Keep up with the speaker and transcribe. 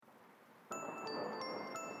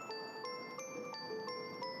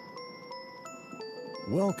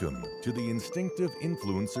Welcome to the Instinctive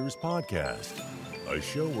Influencers Podcast, a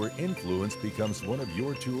show where influence becomes one of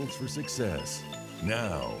your tools for success.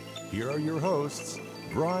 Now, here are your hosts,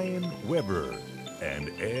 Brian Weber and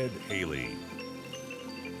Ed Haley.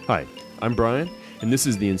 Hi, I'm Brian, and this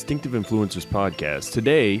is the Instinctive Influencers Podcast.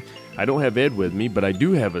 Today, I don't have Ed with me, but I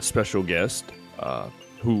do have a special guest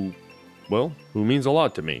who means a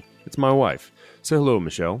lot to me. It's my wife. Say hello,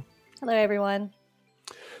 Michelle. Hello, everyone.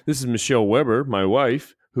 This is Michelle Weber, my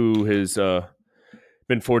wife, who has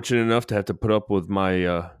been fortunate enough to have to put up with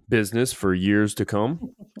my business for years to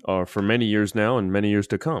come, or for many years now and many years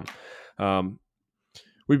to come.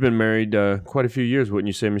 We've been married quite a few years, wouldn't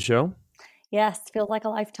you say, Michelle? Yes, feels like a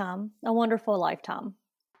lifetime, a wonderful lifetime.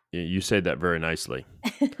 Yeah, you say that very nicely.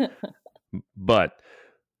 But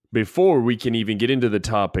before we can even get into the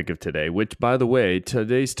topic of today, which, by the way,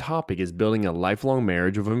 today's topic is building a lifelong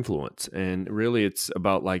marriage of influence. And really, it's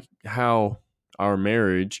about like how our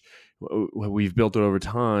marriage, we've built it over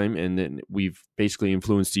time, and then we've basically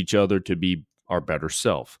influenced each other to be our better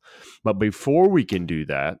self. But before we can do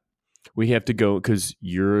that, we have to go, because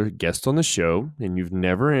you're a guest on the show, and you've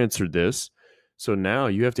never answered this. So now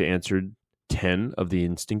you have to answer 10 of the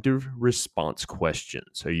instinctive response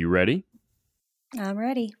questions. Are you ready? I'm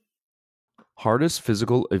ready. Hardest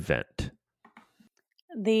physical event?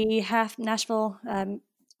 The Nashville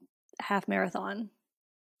half marathon.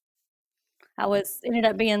 I ended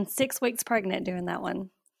up being 6 weeks pregnant doing that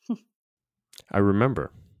one. I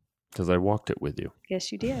remember, because I walked it with you.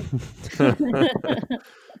 Yes, you did.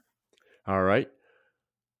 All right.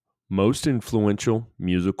 Most influential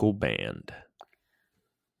musical band?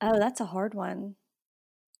 Oh, that's a hard one.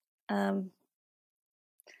 Because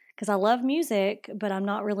I love music, but I'm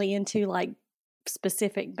not really into like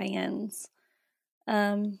specific bands.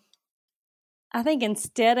 I think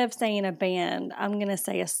instead of saying a band, I'm going to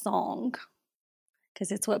say a song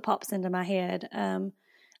because it's what pops into my head.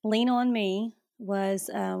 Lean on Me was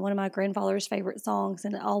one of my grandfather's favorite songs,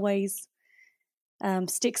 and it always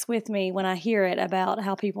sticks with me when I hear it about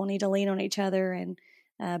how people need to lean on each other and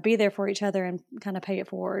be there for each other and kind of pay it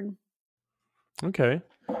forward. Okay.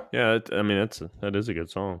 Yeah, that is a good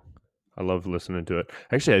song. I love listening to it.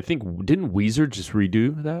 Actually, I think, didn't Weezer just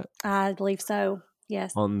redo that? I believe so,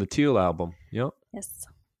 yes. On the Teal album. Yep. Yes.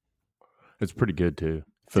 It's pretty good, too,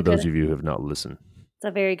 for those of you who have not listened. It's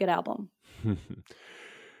a very good album.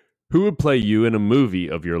 Who would play you in a movie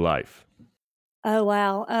of your life? Oh,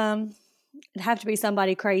 wow. It'd have to be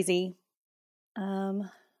somebody crazy.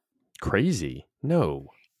 Crazy? No.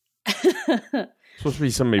 Supposed to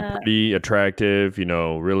be somebody pretty attractive,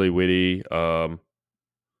 really witty,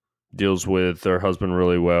 deals with their husband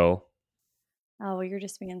really well. Oh, well, you're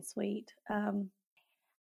just being sweet.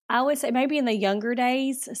 I would say maybe in the younger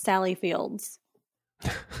days, Sally Fields.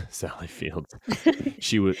 Sally Fields.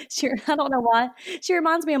 She would. I don't know why. She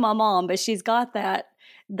reminds me of my mom, but she's got that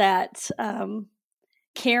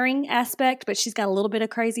caring aspect, but she's got a little bit of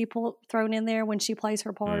crazy thrown in there when she plays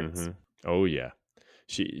her parts. Mm-hmm. Oh, yeah.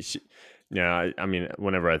 I mean,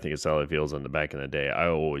 whenever I think of Sally Fields in the back in the day, I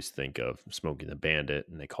always think of Smokey the Bandit,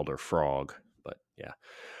 and they called her Frog. But yeah.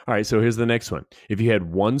 All right, so here's the next one. If you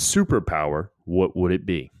had one superpower, what would it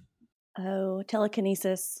be? Oh,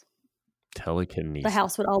 telekinesis. Telekinesis. The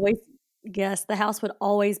house would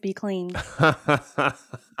always be clean. I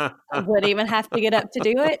wouldn't even have to get up to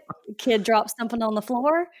do it. Kid drops something on the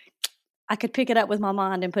floor, I could pick it up with my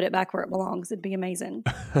mind and put it back where it belongs. It'd be amazing.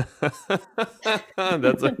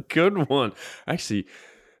 That's a good one. Actually,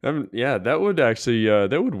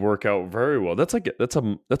 that would work out very well. That's a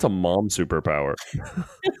mom superpower.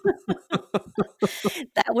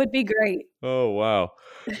 That would be great. Oh, wow.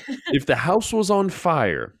 If the house was on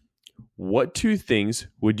fire, what two things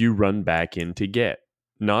would you run back in to get?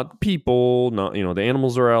 Not people, not, the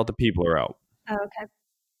animals are out, the people are out. Oh, okay.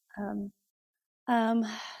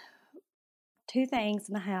 Two things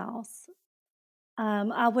in the house.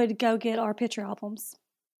 I would go get our picture albums,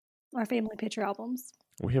 our family picture albums.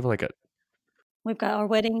 We have We've got our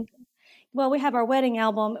wedding. Well, we have our wedding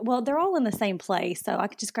album. Well, they're all in the same place, so I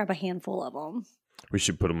could just grab a handful of them. We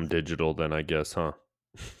should put them digital then, I guess, huh?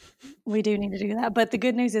 We do need to do that. But the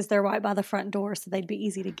good news is they're right by the front door, so they'd be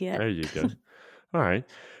easy to get. There you go. All right.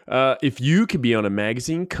 If you could be on a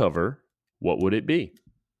magazine cover, what would it be?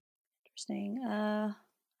 Interesting.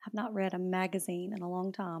 I've not read a magazine in a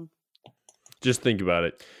long time. Just think about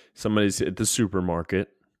it. Somebody's at the supermarket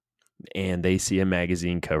and they see a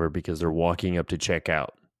magazine cover because they're walking up to check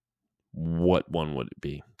out. What one would it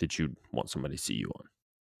be that you'd want somebody to see you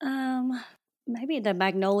on? Maybe the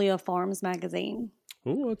Magnolia Farms magazine.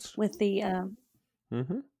 Oh, with the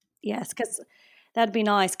mm-hmm. Yes, because That'd be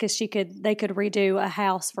nice because they could redo a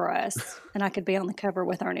house for us, and I could be on the cover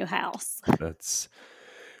with our new house. That's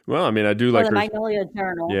well. I mean, I do Or like the her. Magnolia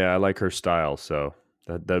Journal. Yeah, I like her style, so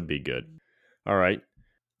that'd be good. All right.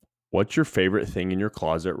 What's your favorite thing in your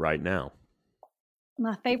closet right now?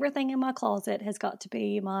 My favorite thing in my closet has got to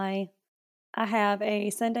be I have a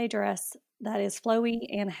Sunday dress that is flowy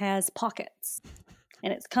and has pockets,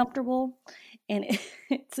 and it's comfortable, and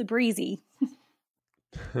it's breezy.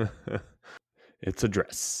 It's a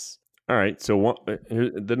dress. All right. So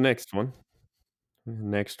the next one.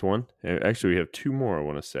 Next one. Actually, we have two more I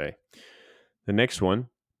want to say. The next one.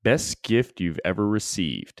 Best gift you've ever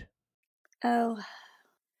received. Oh,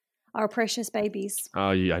 our precious babies. Oh,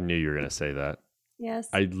 yeah, I knew you were going to say that. Yes.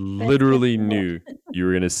 I literally knew you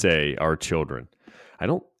were going to say our children.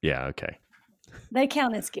 Yeah, okay. They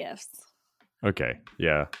count as gifts. Okay,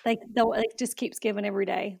 yeah. They just keeps giving every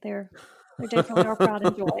day. They're definitely our pride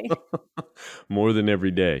and joy. More than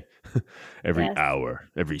every day. Every hour,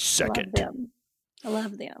 every second. I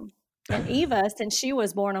love them. And Eva, since she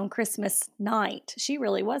was born on Christmas night, she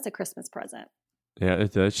really was a Christmas present. Yeah,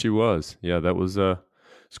 that she was. Yeah, that was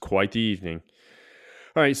it's quite the evening.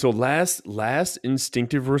 All right, so last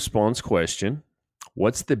instinctive response question.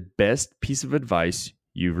 What's the best piece of advice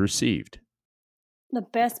you've received? The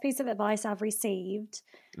best piece of advice I've received,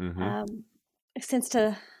 since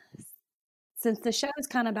the show is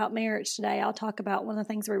kind of about marriage today, I'll talk about one of the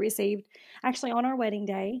things we received. Actually, on our wedding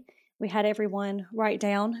day, we had everyone write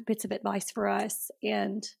down bits of advice for us.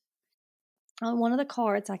 And on one of the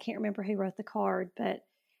cards, I can't remember who wrote the card, but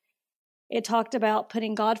it talked about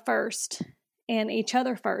putting God first and each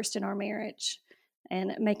other first in our marriage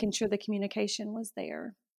and making sure the communication was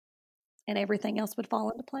there and everything else would fall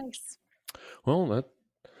into place. Well,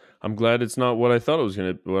 I'm glad it's not what I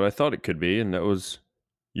thought it could be. And that was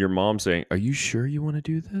your mom saying, "Are you sure you want to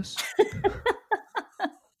do this?"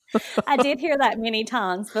 I did hear that many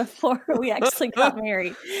times before we actually got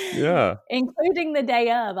married. Yeah. Including the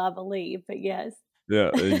day of, I believe, but yes.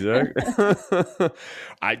 Yeah, exactly.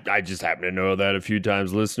 I just happen to know that a few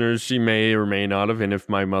times, listeners. She may or may not have. And if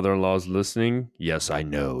my mother-in-law is listening, yes, I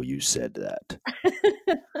know you said that.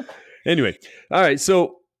 Anyway, all right.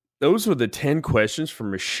 So those were the 10 questions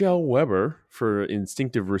from Michelle Weber for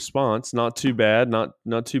instinctive response. Not too bad.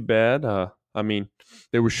 Not too bad. I mean,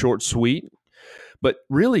 they were short, sweet. But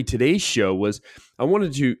really, today's show was, I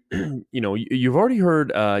wanted to, you've already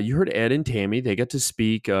heard, you heard Ed and Tammy. They got to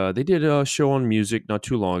speak. They did a show on music not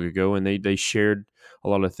too long ago, and they shared a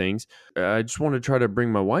lot of things. I just want to try to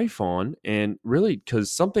bring my wife on, and really,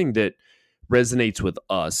 because something that resonates with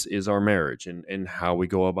us is our marriage and how we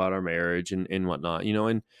go about our marriage and whatnot,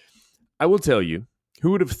 and I will tell you,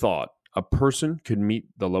 who would have thought a person could meet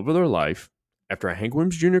the love of their life after a Hank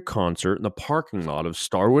Williams Jr. concert in the parking lot of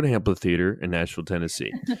Starwood Amphitheater in Nashville,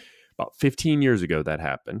 Tennessee. About 15 years ago that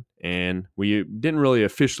happened, and we didn't really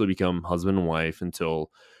officially become husband and wife until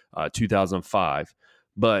 2005,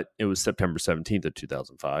 but it was September 17th of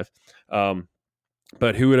 2005.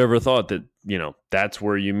 But who would ever thought that, that's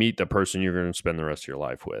where you meet the person you're going to spend the rest of your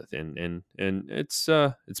life with. And it's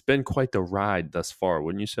been quite the ride thus far,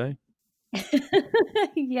 wouldn't you say?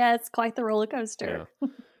 Yeah, it's quite the roller coaster.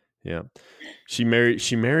 Yeah. She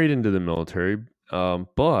married into the military,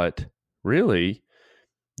 but really,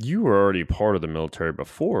 you were already part of the military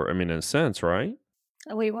before. I mean, in a sense, right?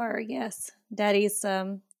 We were, yes. Daddy's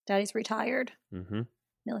retired. Mm-hmm.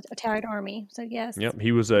 Retired Army. So yes. Yep.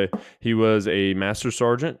 He was a master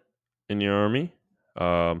sergeant in the Army,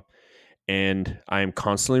 and I am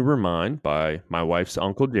constantly reminded by my wife's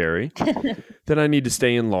Uncle Jerry that I need to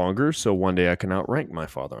stay in longer so one day I can outrank my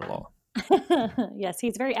father-in-law. Yes,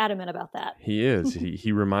 he's very adamant about that. He is.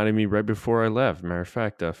 He reminded me right before I left. Matter of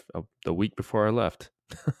fact, the week before I left.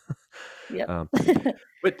 Yep.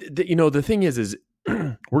 But the thing is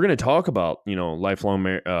we're going to talk about lifelong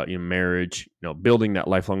marriage, building that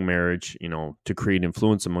lifelong marriage, to create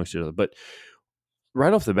influence amongst each other. But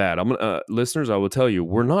right off the bat, listeners, I will tell you,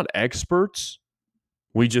 we're not experts.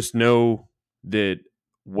 We just know that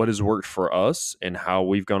what has worked for us and how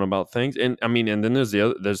we've gone about things. And I mean, and then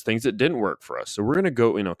there's things that didn't work for us. So we're going to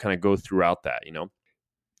go, kind of go throughout that,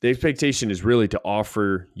 The expectation is really to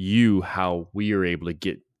offer you how we are able to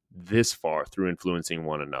get this far through influencing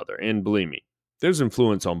one another. And believe me, there's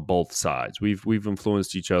influence on both sides. We've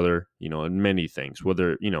influenced each other, in many things.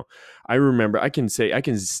 Whether, I can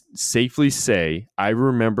safely say, I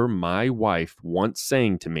remember my wife once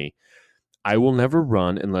saying to me, "I will never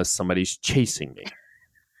run unless somebody's chasing me."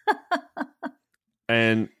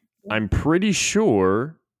 And I'm pretty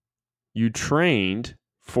sure you trained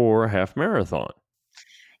for a half marathon.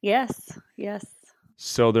 Yes.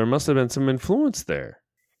 So there must have been some influence there.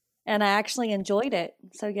 And I actually enjoyed it.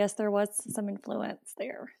 So yes, there was some influence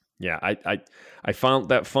there. Yeah, I found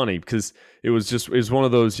that funny because it was one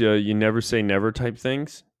of those you never say never type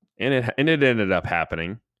things, and it ended up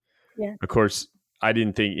happening. Yeah. Of course, I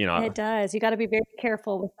didn't think, It does. You got to be very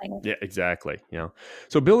careful with things. Yeah, exactly.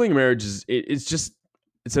 So building a marriage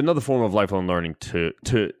it's another form of lifelong learning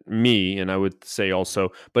to me, and I would say also,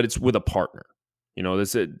 but it's with a partner.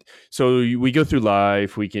 That's it. So we go through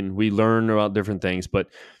life, we learn about different things, but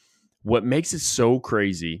what makes it so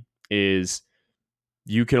crazy is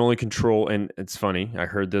you can only control, and it's funny, I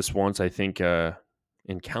heard this once, I think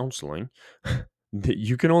in counseling, that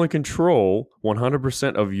you can only control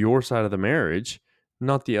 100% of your side of the marriage,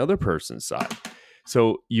 not the other person's side.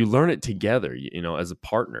 So you learn it together, as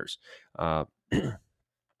partners.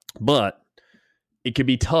 But it could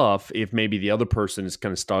be tough if maybe the other person is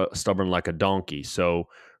kind of stubborn like a donkey. So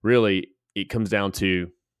really, it comes down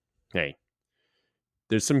to, hey,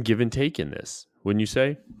 there's some give and take in this, wouldn't you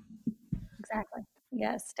say? Exactly.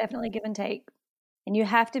 Yes, definitely give and take. And you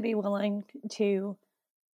have to be willing to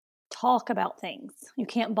talk about things. You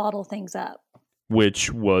can't bottle things up.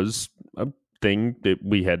 Which was a thing that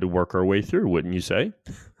we had to work our way through, wouldn't you say?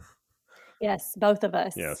 Yes, both of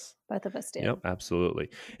us. Yes. Both of us did. Yep, absolutely.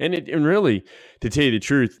 And really, to tell you the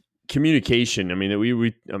truth, communication, I mean,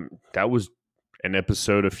 that was an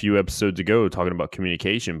episode a few episodes ago talking about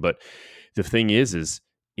communication, but the thing is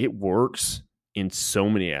it works in so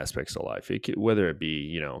many aspects of life. Whether it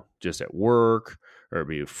be, just at work, or it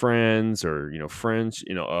be with friends, or, friends,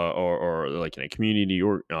 or like in a community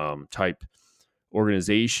or type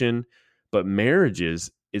organization. But marriages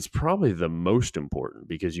is probably the most important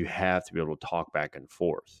because you have to be able to talk back and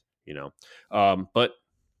forth, But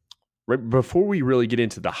right before we really get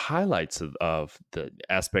into the highlights of the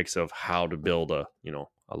aspects of how to build a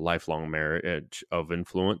lifelong marriage of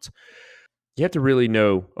influence, you have to really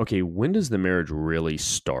know, okay, when does the marriage really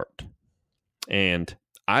start? And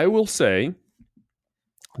I will say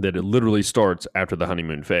that it literally starts after the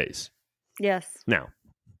honeymoon phase. Yes. Now,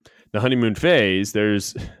 the honeymoon phase,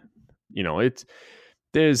 there's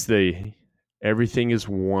the everything is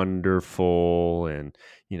wonderful, and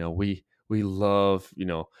we love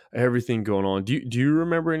everything going on. Do you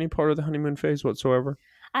remember any part of the honeymoon phase whatsoever?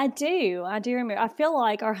 I do remember. I feel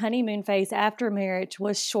like our honeymoon phase after marriage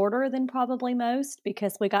was shorter than probably most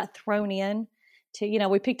because we got thrown in to,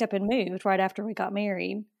 we picked up and moved right after we got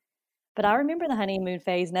married. But I remember the honeymoon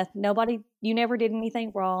phase. You never did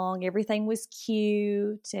anything wrong. Everything was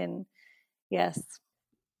cute, and yes.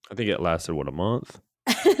 I think it lasted a month.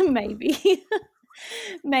 Maybe,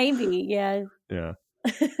 yeah. Yeah.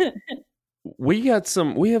 We have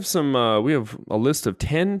a list of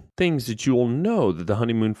 10 things that you will know that the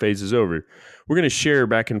honeymoon phase is over. We're going to share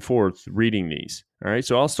back and forth reading these. All right.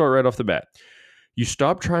 So I'll start right off the bat. You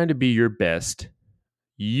stop trying to be your best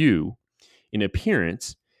you in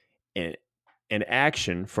appearance and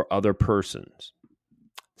action for other persons.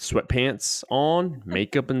 Sweatpants on,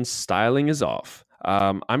 makeup and styling is off.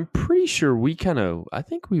 I'm pretty sure I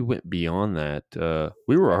think we went beyond that.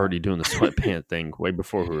 We were already doing the sweatpant thing way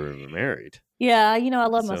before we were married. Yeah, I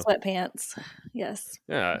love my sweatpants. Yes.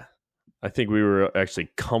 Yeah, I think we were actually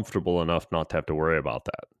comfortable enough not to have to worry about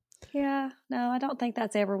that. Yeah, no, I don't think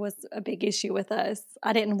that's ever was a big issue with us.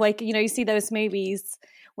 I didn't you see those movies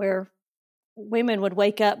where women would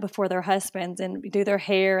wake up before their husbands and do their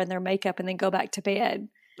hair and their makeup and then go back to bed.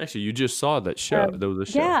 Actually, you just saw that show. There was a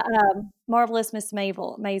show. Yeah, Marvelous Miss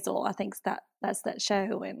Maisel. I think that's that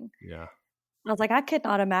show. And yeah, I was like, I could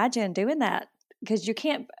not imagine doing that because you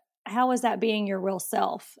can't. How is that being your real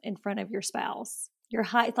self in front of your spouse?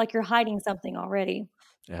 It's like you're hiding something already.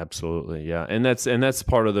 Absolutely, yeah, and that's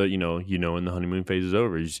part of the in the honeymoon phase is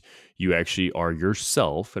over. You actually are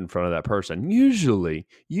yourself in front of that person. Usually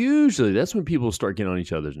that's when people start getting on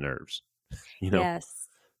each other's nerves. Yes.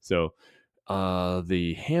 So.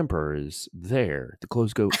 The hamper is there. The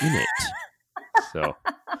clothes go in it. So,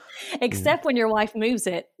 except when your wife moves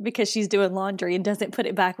it because she's doing laundry and doesn't put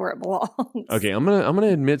it back where it belongs. Okay, I'm gonna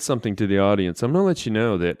admit something to the audience. I'm gonna let you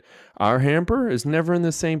know that our hamper is never in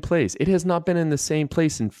the same place. It has not been in the same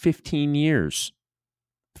place in 15 years.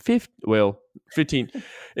 15.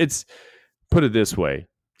 It's put it this way.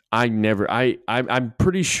 I'm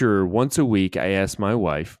pretty sure once a week I ask my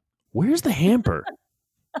wife, "Where's the hamper?"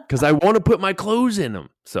 Because I want to put my clothes in them.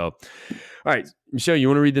 So, all right, Michelle, you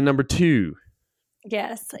want to read the number 2?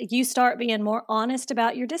 Yes. You start being more honest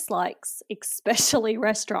about your dislikes, especially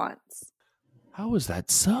restaurants. How is that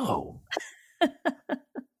so?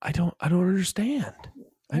 I don't understand.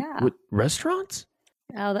 Yeah. With restaurants?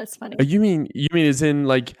 Oh, that's funny. You mean as in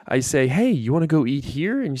like I say, hey, you want to go eat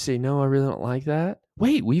here? And you say, no, I really don't like that.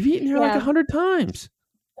 Wait, we've eaten here like Yeah. 100 times.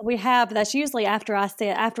 We have. That's usually after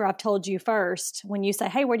I've told you first. When you say,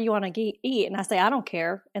 "Hey, where do you want to eat?" and I say, "I don't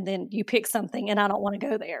care," and then you pick something, and I don't want to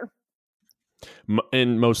go there.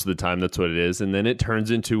 And most of the time, that's what it is. And then it turns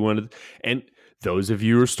into one of. And those of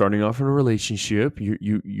you who are starting off in a relationship,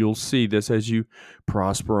 you'll see this as you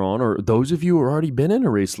prosper on. Or those of you who have already been in a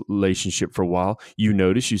relationship for a while, you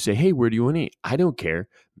notice. You say, "Hey, where do you want to eat?" I don't care.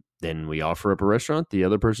 Then we offer up a restaurant. The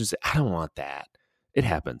other person says, "I don't want that." It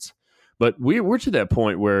happens. But we're to that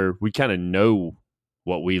point where we kind of know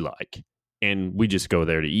what we like, and we just go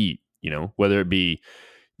there to eat, whether it be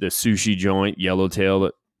the sushi joint, Yellowtail,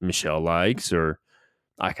 that Michelle likes, or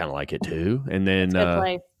I kind of like it too. And then, Good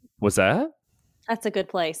place. what's that? That's a good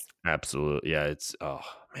place. Absolutely. Yeah, it's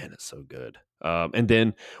so good. And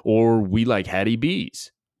then, or we like Hattie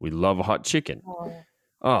B's. We love a hot chicken.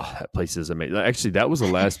 Oh, that place is amazing. Actually, that was the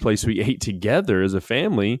last place we ate together as a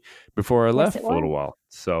family before I left for a little while.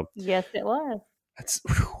 So yes, it was. That's,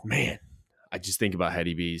 man, I just think about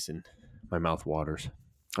Hattie B's and my mouth waters.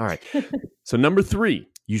 All right. So number 3,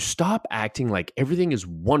 you stop acting like everything is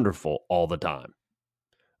wonderful all the time.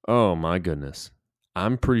 Oh my goodness.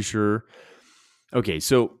 I'm pretty sure. Okay.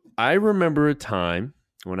 So I remember a time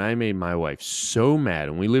when I made my wife so mad,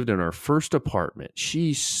 and we lived in our first apartment.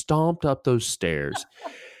 She stomped up those stairs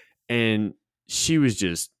and she was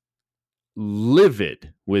just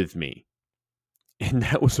livid with me. And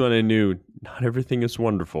that was when I knew not everything is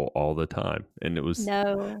wonderful all the time. And it was,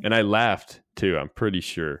 no. And I laughed too, I'm pretty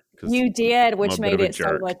sure. You did, which made it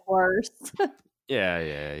so much worse.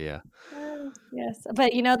 Yeah. Yes.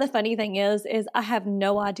 But the funny thing is I have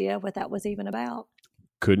no idea what that was even about.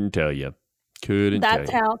 Couldn't tell you.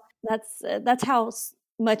 That's how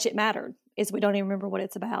much it mattered, is we don't even remember what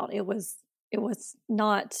it's about. It was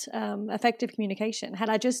not effective communication.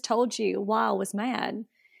 Had I just told you why I was mad,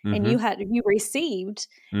 and you received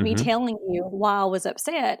me telling you why I was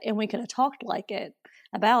upset, and we could have talked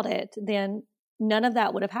about it, then none of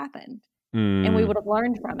that would have happened, and we would have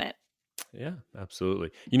learned from it. Yeah,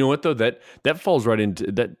 absolutely. You know what though? That falls right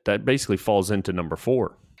into that basically falls into number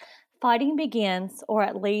 4. Fighting begins, or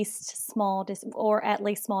at least small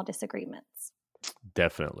disagreements.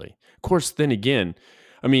 Definitely. Of course, then again,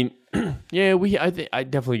 I mean, yeah, I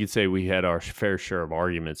definitely could say we had our fair share of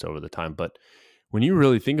arguments over the time, but when you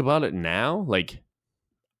really think about it now, like,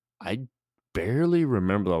 I barely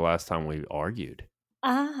remember the last time we argued.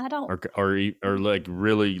 I don't, or like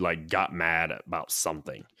really like got mad about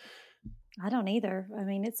something. I don't either. I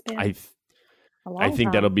mean, it's been I think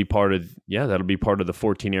time. that'll be part of the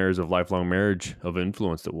 14 areas of lifelong marriage of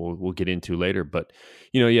influence that we'll get into later. But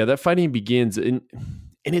that fighting begins, and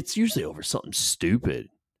it's usually over something stupid.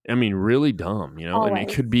 I mean, really dumb, Always. And it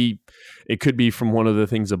could be from one of the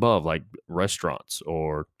things above, like restaurants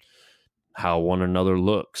or how one another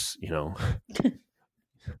looks,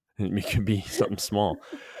 It could be something small.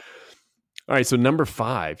 All right. So number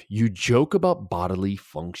 5, you joke about bodily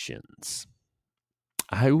functions.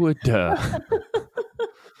 I would,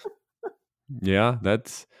 yeah,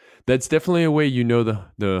 that's definitely a way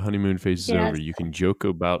the honeymoon phase is over. You can joke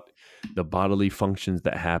about the bodily functions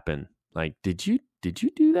that happen. Like, did you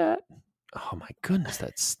do that? Oh my goodness,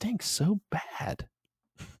 that stinks so bad.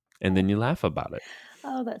 And then you laugh about it.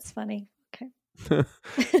 Oh, that's funny. Okay.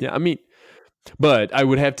 Yeah, I mean, but I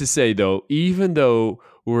would have to say though, even though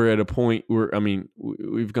we're at a point where, I mean,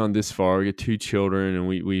 we've gone this far, we got 2 children, and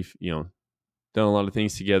we've done a lot of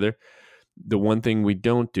things together. The one thing we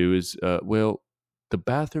don't do is, the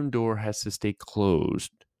bathroom door has to stay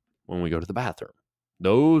closed when we go to the bathroom.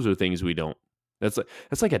 Those are things we don't. That's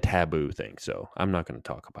like a taboo thing. So I'm not going to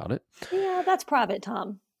talk about it. Yeah, that's private,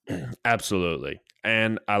 Tom. Absolutely.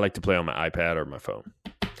 And I like to play on my iPad or my phone.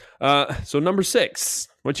 So number 6,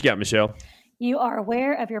 what you got, Michelle? You are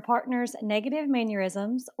aware of your partner's negative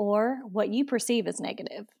mannerisms or what you perceive as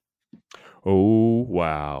negative. Oh,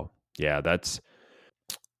 wow. Yeah,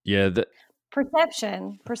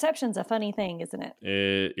 Perception's a funny thing, isn't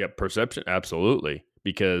it? Yeah, perception, absolutely.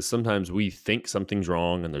 Because sometimes we think something's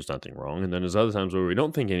wrong and there's nothing wrong. And then there's other times where we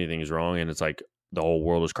don't think anything is wrong and it's like the whole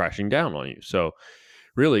world is crashing down on you. So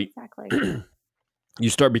really, exactly. You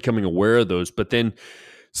start becoming aware of those, but then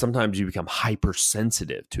sometimes you become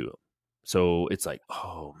hypersensitive to them. So it's like,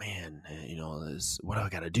 oh man, what do I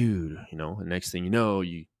got to do? And next thing you know,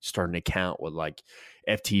 you start an account with like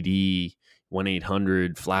FTD,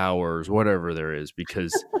 1-800-Flowers, whatever there is,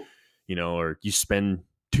 because, or you spend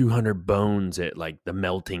 200 bones at like the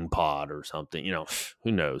melting pot or something,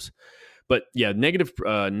 who knows? But yeah, negative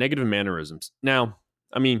mannerisms. Now,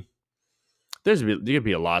 I mean, there could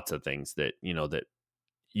be lots of things that, that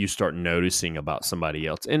you start noticing about somebody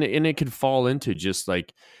else. And it could fall into just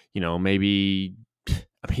like, maybe,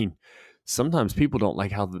 I mean, sometimes people don't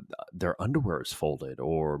like how their underwear is folded,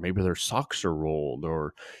 or maybe their socks are rolled,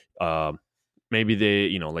 or maybe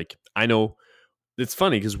they, like, I know it's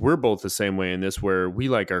funny because we're both the same way in this, where we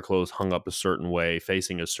like our clothes hung up a certain way,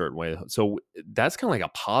 facing a certain way. So that's kind of like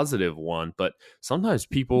a positive one. But sometimes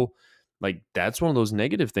people, like, that's one of those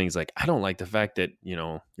negative things. Like, I don't like the fact that,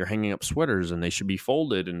 you're hanging up sweaters and they should be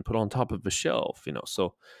folded and put on top of a shelf,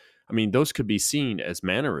 So, I mean, those could be seen as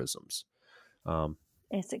mannerisms.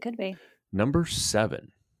 Yes, it could be. Number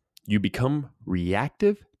 7, you become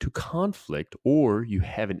reactive to conflict, or you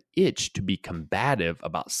have an itch to be combative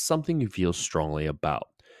about something you feel strongly about.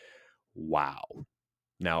 Wow.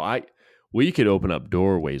 Now, we could open up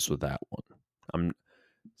doorways with that one.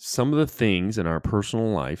 Some of the things in our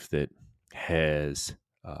personal life that has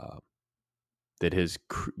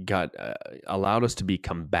got allowed us to be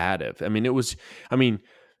combative. I mean,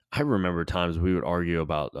 I remember times we would argue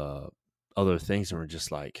about other things, and we're just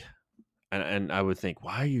like, and I would think,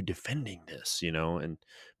 why are you defending this? And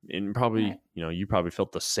probably, Right. You probably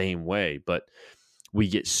felt the same way, but we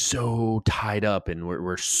get so tied up and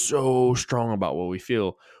we're so strong about what we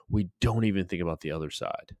feel, we don't even think about the other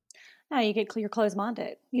side. No, you're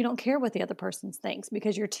closed-minded. You don't care what the other person thinks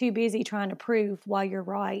because you're too busy trying to prove why you're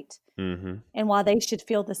right Mm-hmm. and why they should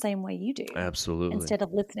feel the same way you do. Absolutely. Instead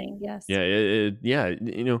of listening. Yes. Yeah.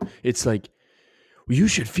 It's like, well, you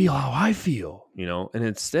should feel how I feel, and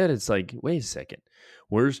instead it's like, wait a second,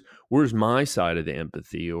 where's my side of the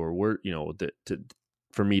empathy, or where,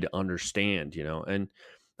 for me to understand, and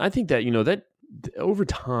I think that, that over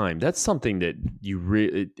time, that's something that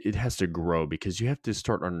it has to grow, because you have to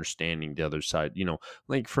start understanding the other side,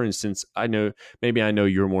 like, for instance, I know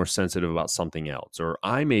you're more sensitive about something else, or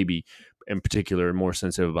I maybe in particular more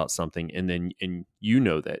sensitive about something, and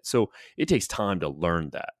that. So it takes time to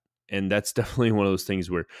learn that. And that's definitely one of those things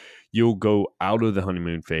where you'll go out of the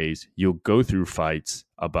honeymoon phase, you'll go through fights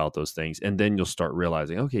about those things, and then you'll start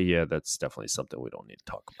realizing, okay, yeah, that's definitely something we don't need to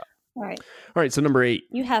talk about. Right. All right, so number 8.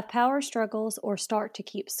 You have power struggles or start to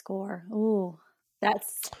keep score. Ooh,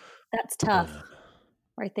 that's tough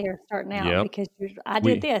right there starting out. Yep. Because I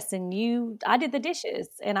did this and I did the dishes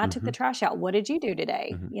and I took the trash out. What did you do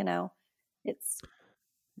today? It's.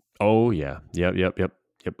 Oh, yeah. Yep.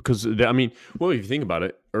 Because, I mean, well, if you think about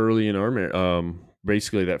it, early in our marriage,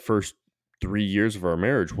 basically that first 3 years of our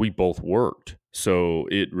marriage, we both worked. So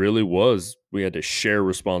it really was, we had to share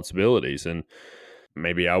responsibilities, and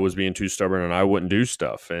maybe I was being too stubborn and I wouldn't do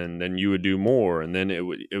stuff, and then you would do more. And then it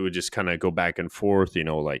would just kind of go back and forth,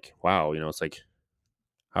 like, wow, it's like,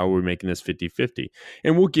 how are we making this 50-50?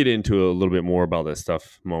 And we'll get into a little bit more about that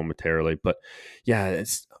stuff momentarily. But yeah,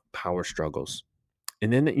 it's power struggles.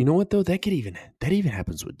 And then, you know what, though? That even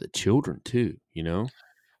happens with the children too,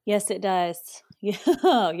 Yes, it does.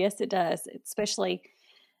 Yeah, yes, it does. Especially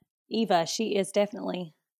Eva. She is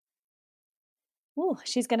definitely. Ooh,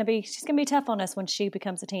 she's gonna be tough on us when she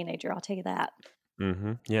becomes a teenager. I'll tell you that.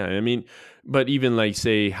 Mm-hmm. Yeah, I mean, but even like,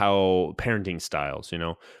 say, how parenting styles,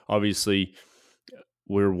 obviously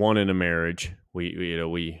we're one in a marriage.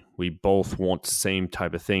 We both want the same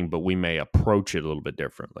type of thing, but we may approach it a little bit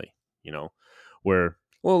differently, where,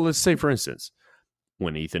 well, let's say, for instance,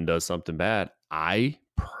 when Ethan does something bad, I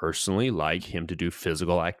personally like him to do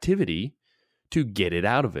physical activity to get it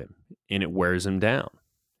out of him, and it wears him down.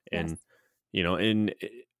 And, and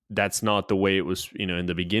that's not the way it was, in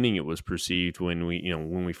the beginning it was perceived when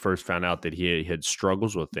we first found out that he had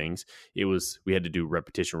struggles with things. It was, we had to do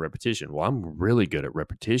repetition. Well, I'm really good at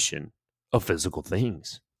repetition of physical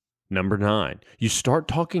things. Number 9, you start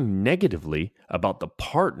talking negatively about the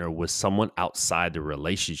partner with someone outside the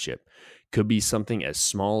relationship. Could be something as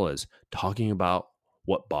small as talking about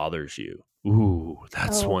what bothers you. Ooh,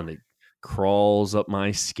 that's one that crawls up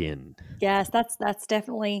my skin. Yes, that's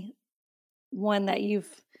definitely one that you've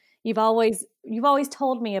always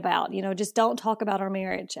told me about. Just don't talk about our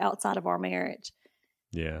marriage outside of our marriage.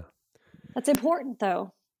 Yeah, that's important,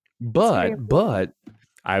 though. But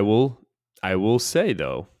I will say,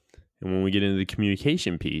 though, and when we get into the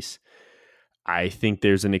communication piece, I think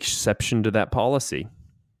there's an exception to that policy.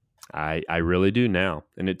 I really do now.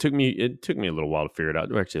 And it took me a little while to figure it out.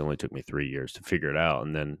 It actually only took me 3 years to figure it out,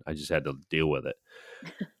 and then I just had to deal with it.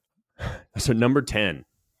 So number 10.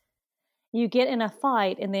 You get in a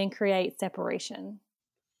fight and then create separation.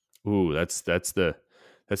 Ooh, that's the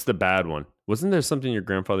bad one. Wasn't there something your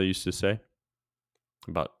grandfather used to say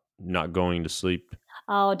about not going to sleep?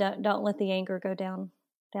 Oh, don't let the anger go down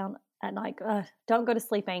at night. Don't go to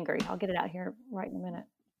sleep angry. I'll get it out here right in a minute.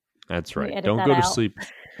 That's Can you right. edit Don't that go to out? sleep.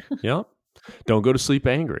 Yeah. Don't go to sleep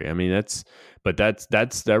angry. I mean, that's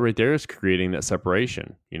that right there is creating that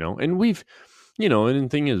separation, and we've, and the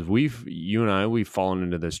thing is, you and I, we've fallen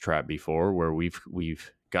into this trap before where we've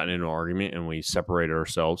gotten into an argument and we separated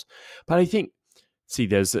ourselves. But I think, see,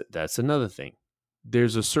 that's another thing.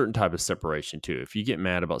 There's a certain type of separation too. If you get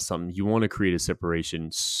mad about something, you want to create a separation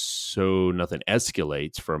so nothing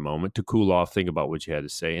escalates for a moment to cool off, think about what you had to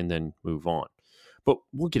say, and then move on. But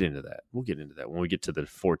we'll get into that. We'll get into that when we get to the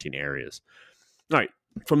 14 areas. All right.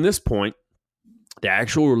 From this point, the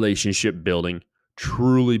actual relationship building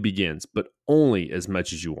truly begins, but only as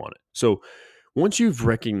much as you want it. So once you've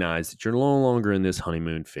recognized that you're no longer in this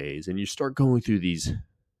honeymoon phase and you start going through these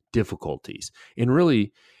difficulties, and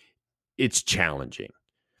really it's challenging,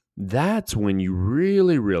 that's when you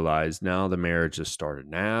really realize now the marriage has started.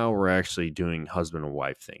 Now we're actually doing husband and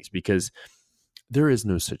wife things, because there is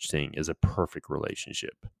no such thing as a perfect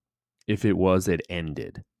relationship. If it was, it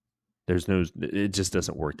ended. It just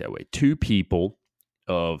doesn't work that way. Two people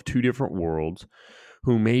of two different worlds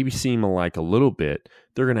who maybe seem alike a little bit,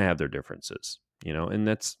 they're going to have their differences,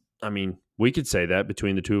 and we could say that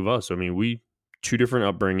between the two of us. We two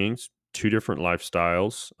different upbringings, two different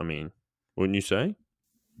lifestyles. Wouldn't you say?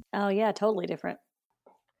 Oh, yeah, totally different.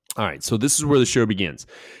 All right, so this is where the show begins.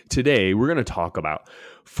 Today, we're going to talk about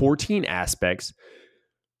 14 aspects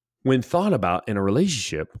when thought about in a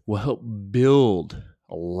relationship will help build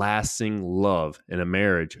a lasting love in a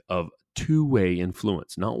marriage of two-way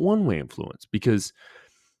influence, not one-way influence, because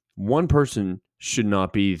one person should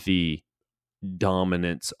not be the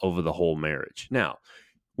dominance over the whole marriage. Now,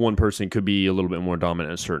 one person could be a little bit more dominant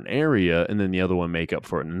in a certain area, and then the other one make up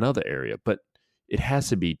for it in another area, but it has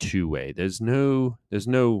to be two-way. There's no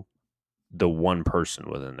the one person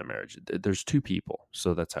within the marriage. There's two people,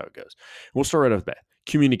 so that's how it goes. We'll start right off the bat.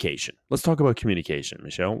 Communication. Let's talk about communication,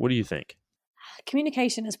 Michelle. What do you think?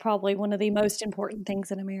 Communication is probably one of the most important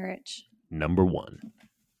things in a marriage. Number one,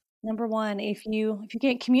 if you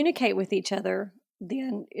can't communicate with each other,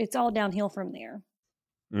 then it's all downhill from there.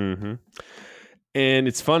 Mm-hmm. And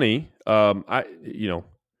it's funny. When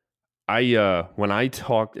I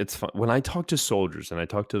talk to soldiers and I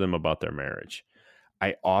talk to them about their marriage,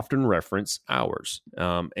 I often reference ours.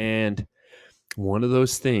 And one of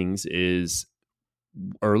those things is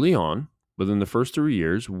early on, within the first 3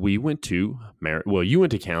 years, we went to you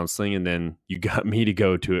went to counseling, and then you got me to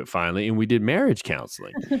go to it finally, and we did marriage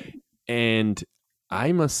counseling. And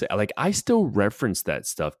I must say, I still reference that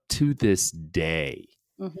stuff to this day.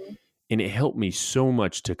 Mm-hmm. And it helped me so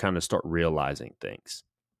much to kind of start realizing things.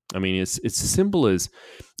 It's as simple as,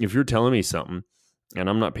 if you're telling me something and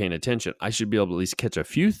I'm not paying attention, I should be able to at least catch a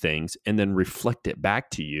few things and then reflect it back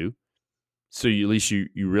to you. So at least you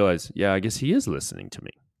realize, yeah, I guess he is listening to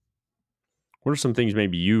me. What are some things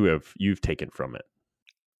maybe you've taken from it?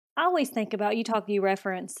 I always think about, you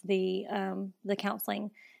reference the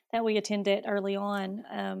counseling that we attended early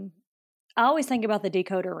on. I always think about the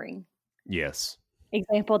decoder ring. Yes.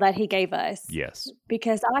 Example that he gave us. Yes.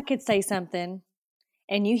 Because I could say something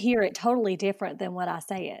and you hear it totally different than what I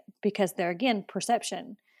say it, because they're, again,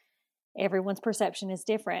 perception. Everyone's perception is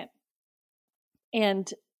different. And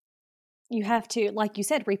you have to, like you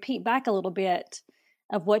said, repeat back a little bit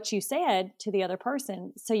of what you said to the other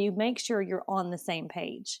person, so you make sure you're on the same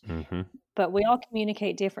page. Mm-hmm. But we all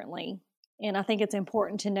communicate differently. And I think it's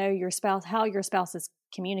important to know how your spouse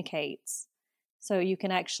communicates, so you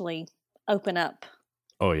can actually open up.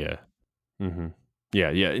 Oh, yeah. Mm-hmm.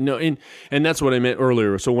 Yeah. No, and that's what I meant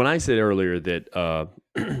earlier. So when I said earlier that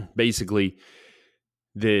basically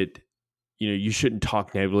that, you shouldn't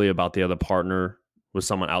talk negatively about the other partner with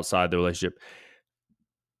someone outside the relationship,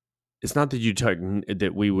 it's not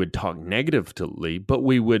that we would talk negatively, but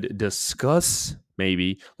we would discuss,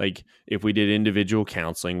 maybe, like if we did individual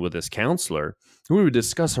counseling with this counselor, we would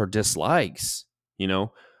discuss our dislikes,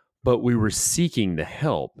 but we were seeking the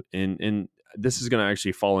help. And this is going to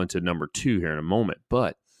actually fall into number 2 here in a moment,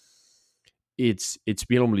 but it's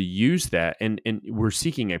being able to use that. And we're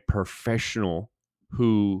seeking a professional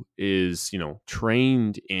who is,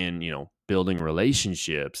 trained in, building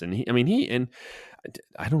relationships. And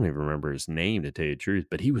I don't even remember his name, to tell you the truth,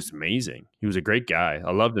 but he was amazing. He was a great guy.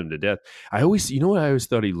 I loved him to death. What I always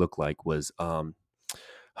thought he looked like was,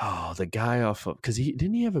 the guy off of, because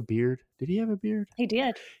didn't he have a beard? Did he have a beard? He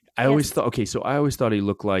did. I always thought he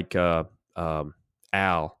looked like Al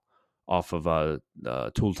off of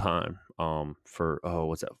Tool Time.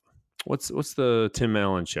 What's that? What's the Tim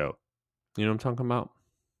Allen show? You know what I'm talking about?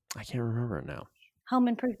 I can't remember it now. Home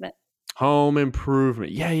Improvement. Home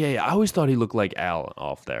Improvement. Yeah. I always thought he looked like Al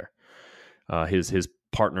off there. His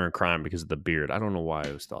partner in crime because of the beard. I don't know why I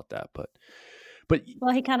always thought that, but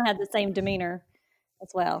Well, he kind of had the same demeanor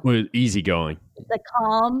as well. Easygoing. The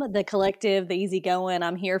calm, the collective, the easygoing,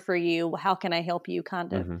 I'm here for you. How can I help you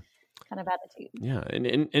kind of attitude. Yeah.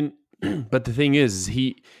 And but the thing is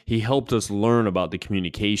he helped us learn about the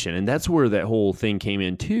communication. And that's where that whole thing came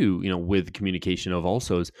in too, with communication of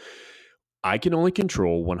also is I can only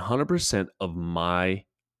control 100% of my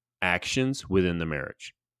actions within the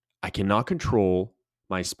marriage. I cannot control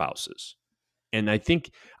my spouses. And I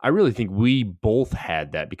really think we both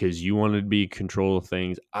had that because you wanted to be in control of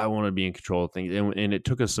things. I wanted to be in control of things. And it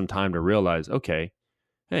took us some time to realize, okay,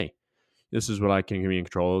 hey, this is what I can be in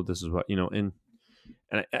control of. This is what, and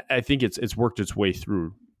I think it's worked its way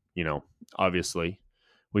through, obviously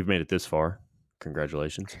we've made it this far.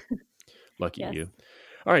 Congratulations. Lucky Yes. you.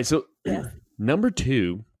 All right. So Yes. number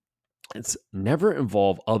 2, it's never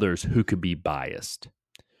involve others who could be biased.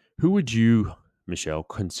 Who would you, Michelle,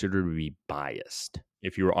 consider to be biased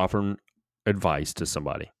if you were offering advice to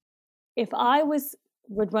somebody? If I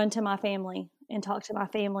would run to my family and talk to my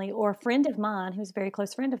family or a friend of mine who's a very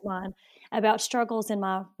close friend of mine about struggles in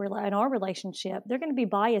our relationship, they're going to be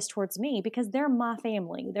biased towards me because they're my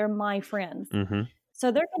family. They're my friends. Mm-hmm.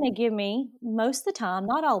 So they're going to give me, most of the time,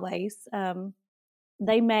 not always,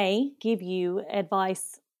 they may give you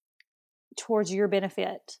advice towards your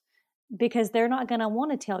benefit because they're not going to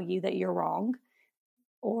want to tell you that you're wrong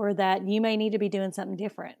or that you may need to be doing something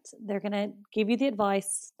different. They're going to give you the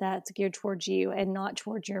advice that's geared towards you and not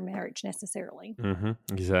towards your marriage necessarily. Mm-hmm.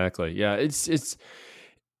 Exactly. Yeah.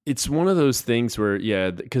 It's one of those things where,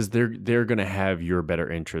 because they're going to have your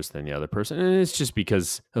better interest than the other person. And it's just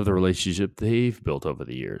because of the relationship they've built over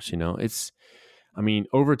the years.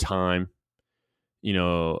 Over time,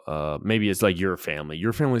 maybe it's like your family.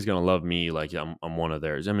 Your family's going to love me like I'm one of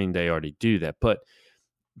theirs. They already do that, but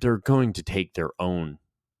they're going to take their own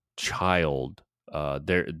child,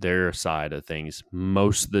 their side of things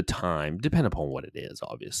most of the time, depending upon what it is,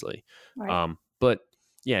 obviously. Right. But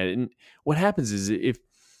yeah, and what happens is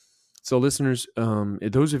listeners,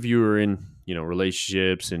 those of you who are in,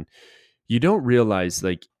 relationships and you don't realize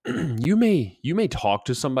like you may talk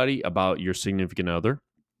to somebody about your significant other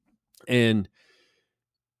and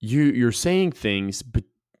you're saying things, but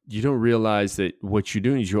you don't realize that what you're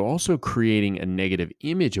doing is you're also creating a negative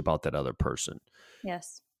image about that other person.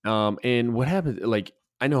 Yes. And what happens, like,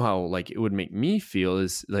 I know how, like, it would make me feel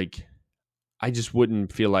is like, I just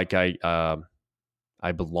wouldn't feel like I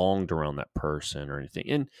belonged around that person or anything.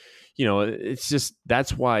 And, it's just,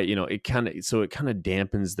 that's why, it kind of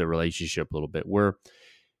dampens the relationship a little bit where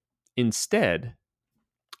instead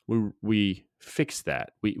we fix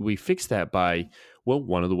that. We fix that by, well,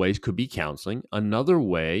 one of the ways could be counseling. Another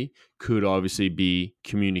way could obviously be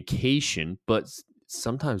communication, but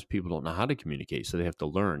sometimes people don't know how to communicate, so they have to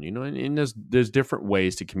learn, and there's different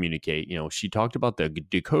ways to communicate. She talked about the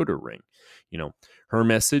decoder ring, her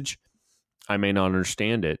message, I may not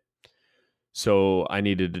understand it, so I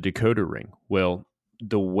needed a decoder ring. Well,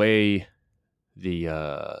 the way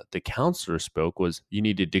the counselor spoke was you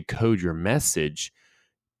need to decode your message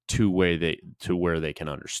to where they can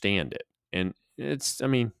understand it. And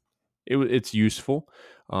it's useful.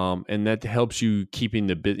 And that helps you keeping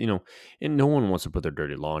the bit, and no one wants to put their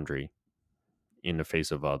dirty laundry in the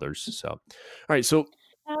face of others. So, all right. So,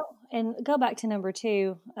 and go back to number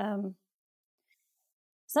 2.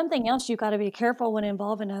 Something else you've got to be careful when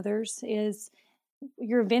involving others is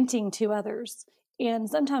you're venting to others. And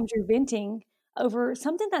sometimes you're venting over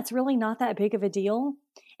something that's really not that big of a deal.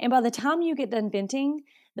 And by the time you get done venting,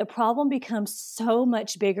 the problem becomes so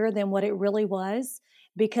much bigger than what it really was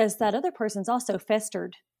because that other person's also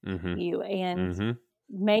festered you and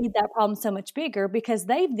made that problem so much bigger because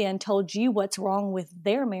they've then told you what's wrong with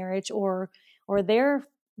their marriage or their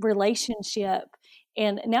relationship.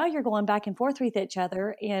 And now you're going back and forth with each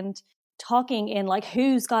other and talking and like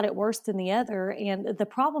who's got it worse than the other. And the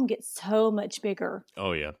problem gets so much bigger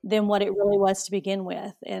than what it really was to begin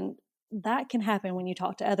with. And that can happen when you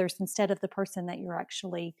talk to others instead of the person that you're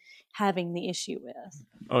actually having the issue with.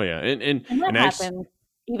 Oh, yeah. And that happens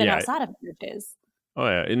even outside of marriages. Oh,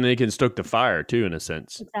 yeah. And they can stoke the fire, too, in a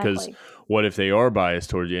sense. Because what if they are biased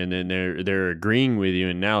towards you and then they're agreeing with you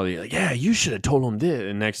and now they're like, yeah, you should have told them this.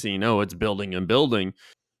 And next thing you know, it's building and building.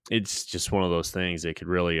 It's just one of those things. It could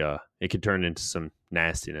really, it could turn into some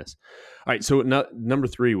nastiness. All right. So number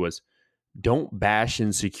 3 was don't bash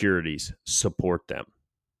insecurities, support them.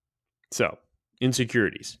 So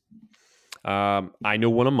insecurities. I know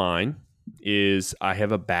one of mine is I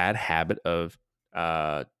have a bad habit of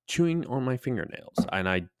chewing on my fingernails, and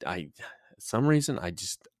I some reason I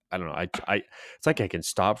don't know. I it's like I can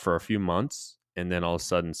stop for a few months and then all of a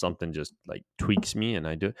sudden something just like tweaks me and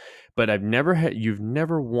I do it. But you've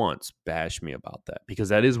never once bashed me about that, because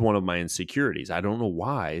that is one of my insecurities. I don't know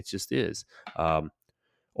why, it just is.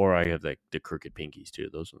 Or I have like the crooked pinkies too.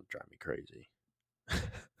 Those ones drive me crazy.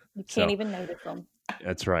 You can't even notice them.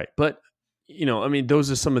 That's right. But, I mean, those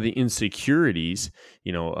are some of the insecurities,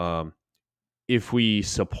 if we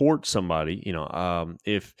support somebody,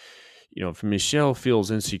 if Michelle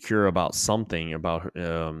feels insecure about something, about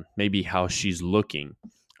maybe how she's looking,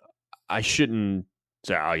 I shouldn't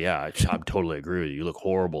say, oh yeah, I totally agree with you. You look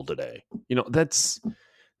horrible today.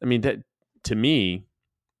 That to me,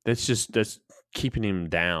 that's keeping him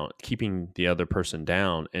down, keeping the other person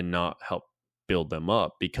down, and not help build them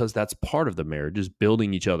up, because that's part of the marriage, is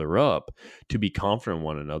building each other up to be confident in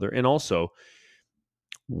one another. And also,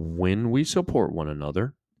 when we support one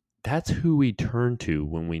another, that's who we turn to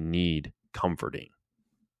when we need comforting.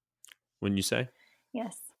 Wouldn't you say?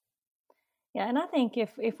 Yes. Yeah. And I think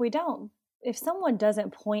if someone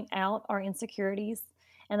doesn't point out our insecurities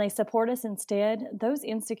and they support us instead, those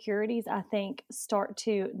insecurities, I think, start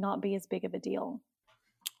to not be as big of a deal.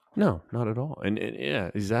 No, not at all. And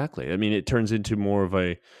yeah, exactly. I mean, it turns into more of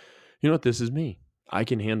a, this is me. I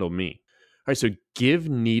can handle me. All right. So give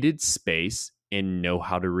needed space and know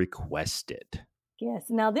how to request it. Yes.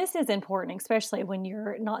 Now, this is important, especially when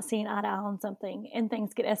you're not seeing eye to eye on something and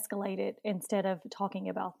things get escalated instead of talking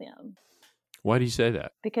about them. Why do you say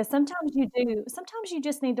that? Because sometimes you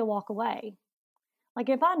just need to walk away. Like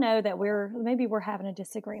if I know that we're having a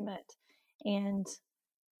disagreement and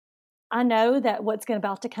I know that what's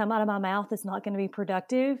about to come out of my mouth is not going to be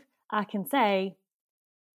productive, I can say,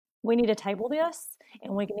 we need to table this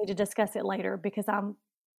and we need to discuss it later, because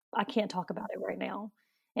I can't talk about it right now.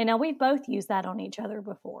 And now we've both used that on each other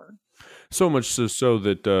before. So much so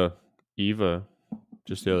that Eva,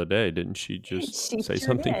 just the other day, didn't she just say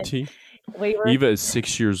something to you? Eva is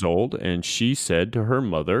 6 years old, and she said to her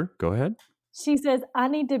mother, go ahead. She says, I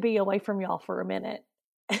need to be away from y'all for a minute.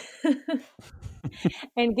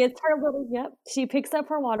 And gets her she picks up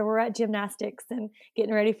her water. We're at gymnastics and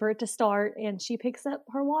getting ready for it to start. And she picks up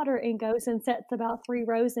her water and goes and sits about 3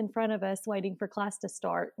 rows in front of us waiting for class to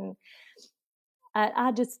start. And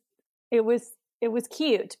it was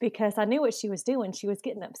cute because I knew what she was doing. She was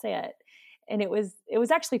getting upset. And it was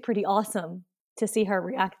actually pretty awesome to see her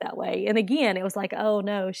react that way. And again, it was like, oh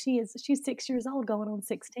no, she's 6 years old going on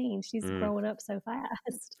 16. She's growing up so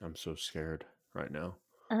fast. I'm so scared right now.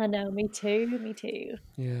 I know, me too.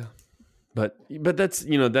 Yeah. But that's,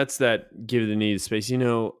 that's that give the needed space.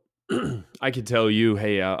 I could tell you,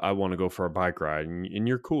 hey, I want to go for a bike ride, and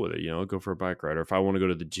you're cool with it. Go for a bike ride. Or if I want to go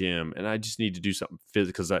to the gym and I just need to do something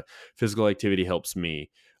physical, because physical activity helps me.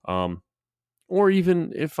 Or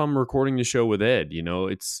even if I'm recording the show with Ed,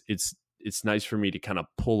 it's nice for me to kind of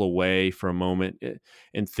pull away for a moment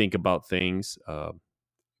and think about things.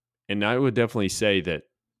 And I would definitely say that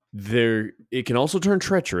it can also turn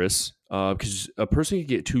treacherous, because a person can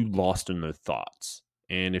get too lost in their thoughts.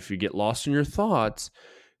 And if you get lost in your thoughts,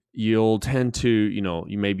 you'll tend to,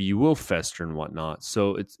 maybe you will fester and whatnot.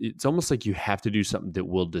 So it's almost like you have to do something that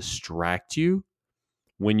will distract you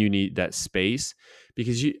when you need that space,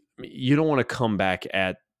 because you don't want to come back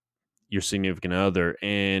at your significant other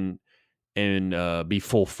and be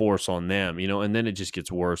full force on them, and then it just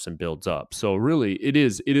gets worse and builds up. So really it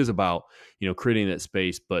is about, creating that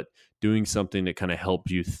space, but doing something that kind of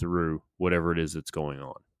helps you through whatever it is that's going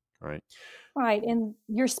on. Right. Right. And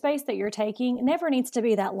your space that you're taking never needs to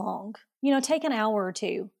be that long. Take an hour or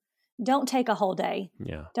two. Don't take a whole day.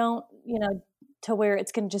 Yeah. Don't, to where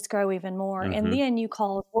it's going to just grow even more. Mm-hmm. And then you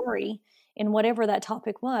cause worry in whatever that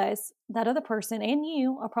topic was. That other person and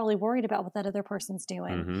you are probably worried about what that other person's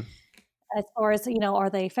doing. Mm-hmm. As far as, are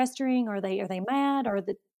they festering? Are they mad?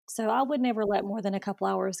 So I would never let more than a couple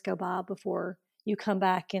hours go by before you come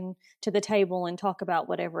back and to the table and talk about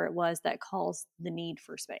whatever it was that caused the need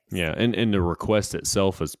for space. Yeah. And the request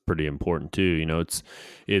itself is pretty important too.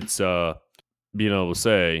 It's being able to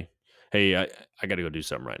say, hey, I got to go do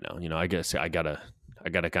something right now. I guess I got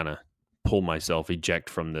to kind of pull myself, eject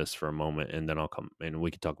from this for a moment, and then I'll come and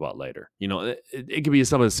we can talk about it later. It could be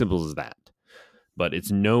something as simple as that. But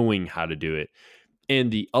it's knowing how to do it,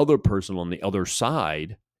 and the other person on the other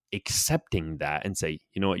side accepting that and say,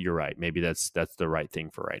 you know what, you're right. Maybe that's the right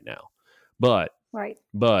thing for right now. But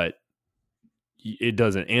it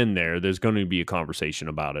doesn't end there. There's going to be a conversation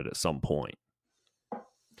about it at some point.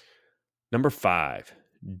 Number 5,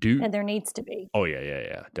 and there needs to be. Oh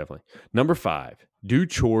yeah, definitely. Number 5, do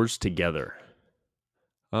chores together.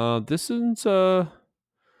 This is I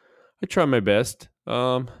try my best.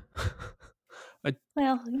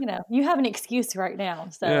 Well, you have an excuse right now.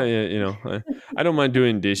 Yeah, So, I don't mind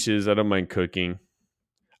doing dishes. I don't mind cooking.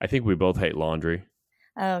 I think we both hate laundry.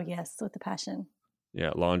 oh, yes, with the passion.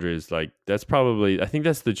 Yeah, laundry is like, that's probably, I think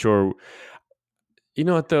that's the chore. You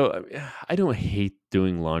know what though? I don't hate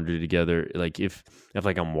doing laundry together. Like if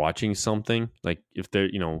like I'm watching something, like if they're,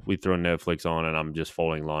 we throw Netflix on and I'm just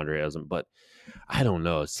folding laundry as them, but I don't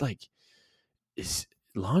know. It's like, it's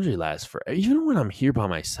laundry lasts for, even when I'm here by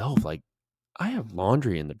myself, like I have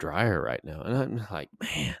laundry in the dryer right now. And I'm like,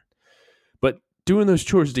 man, but doing those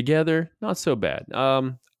chores together, not so bad.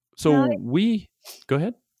 So No, go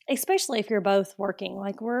ahead. especially if you're both working.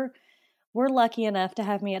 Like we're lucky enough to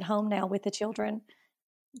have me at home now with the children.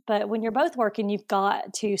 But when you're both working, you've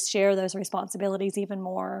got to share those responsibilities even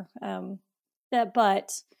more.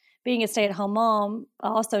 But being a stay-at-home mom, I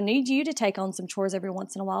also need you to take on some chores every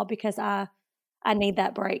once in a while because I need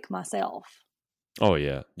that break myself. Oh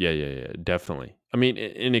yeah, definitely. I mean,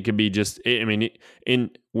 and it could be just. I mean,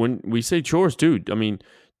 when we say chores, dude, I mean,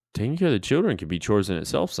 taking care of the children can be chores in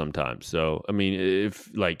itself sometimes. So, I mean, if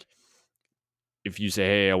you say,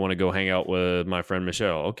 "Hey, I want to go hang out with my friend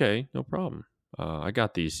Michelle," okay, no problem. I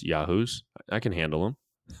got these yahoos. I can handle them.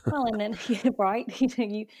 Well, and then right,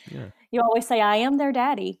 Yeah, you always say, "I am their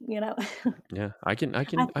daddy," yeah. I can. I,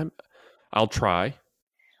 I'll try.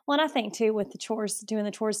 well, and I think too with the chores, doing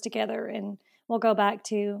the chores together, and we'll go back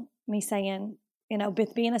to me saying,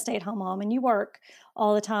 with being a stay-at-home mom and you work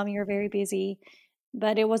all the time, you're very busy,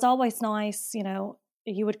 but it was always nice,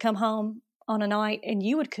 you would come home on a night and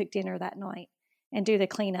you would cook dinner that night and do the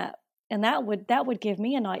cleanup, and that would give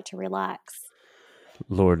me a night to relax.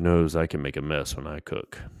 Lord knows I can make a mess when I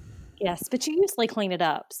cook. Yes, but you usually clean it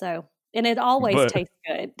up, so and it always But tastes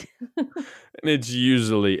good. and it's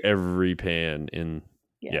usually every pan in.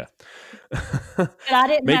 Yes. Yeah. But I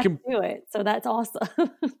didn't have Making to do it, so that's awesome.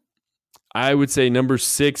 I would say number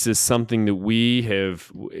 6 is something that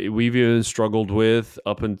we've even struggled with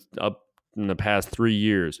up in the past 3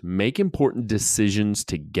 years. Make important decisions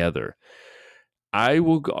together. I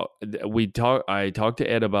talked to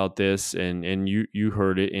Ed about this, and you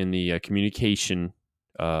heard it in the communication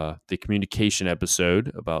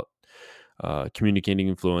episode about communicating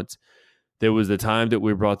influence. There was the time that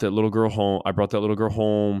we brought that little girl home. I brought that little girl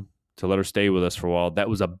home to let her stay with us for a while. That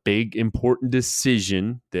was a big, important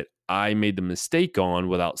decision that I made the mistake on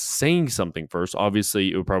without saying something first.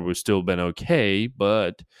 Obviously, it would probably still have been okay,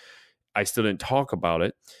 but I still didn't talk about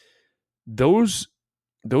it. Those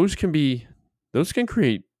can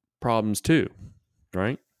create problems too,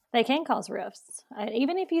 right? They can cause rifts.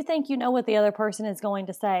 Even if you think you know what the other person is going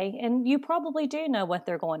to say, and you probably do know what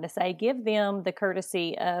they're going to say, give them the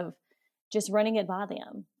courtesy of just running it by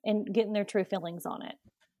them and getting their true feelings on it.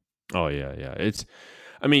 Oh, yeah.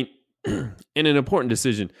 I mean, in an important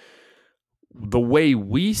decision, the way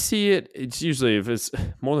we see it, it's usually if it's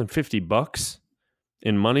more than $50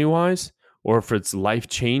 in money wise, or if it's life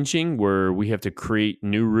changing where we have to create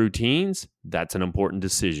new routines, that's an important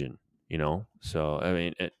decision, So, I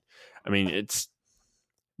mean, it's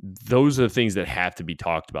those are the things that have to be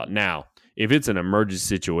talked about. Now, if it's an emergency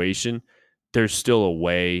situation, there's still a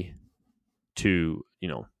way to,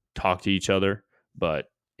 talk to each other, but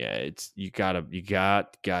yeah, it's you got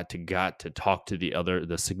to talk to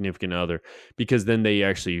the significant other, because then they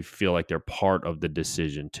actually feel like they're part of the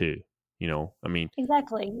decision too. I mean,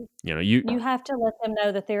 Exactly. You have to let them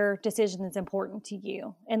know that their decision is important to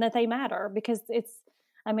you and that they matter, because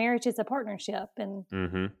a marriage is a partnership, and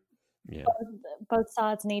mm-hmm. Yeah, both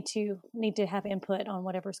sides need to have input on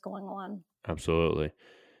whatever's going on. Absolutely.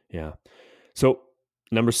 Yeah. So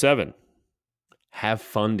number 7, have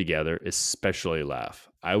fun together, especially laugh.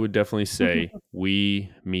 I would definitely say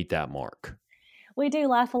we meet that mark. We do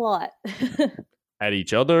laugh a lot. At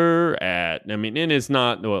each other, and it's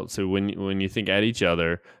not, well, so when you think at each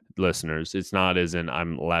other, listeners, it's not as in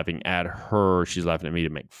I'm laughing at her, she's laughing at me to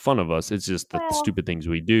make fun of us. It's just the stupid things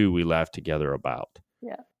we do, we laugh together about.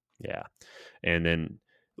 Yeah. And then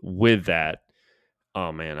with that,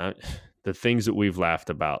 oh man, the things that we've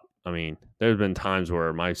laughed about, I mean, there's been times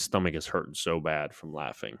where my stomach is hurting so bad from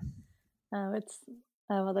laughing. Yes.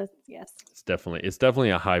 It's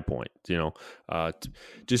definitely a high point,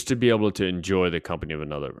 just to be able to enjoy the company of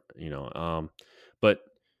another, but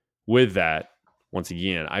with that, once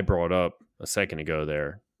again, I brought up a second ago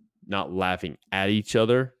there, not laughing at each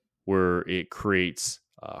other where it creates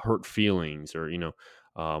hurt feelings, or,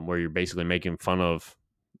 where you're basically making fun of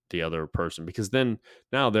the other person, because then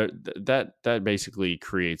now that basically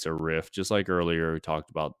creates a rift. Just like earlier we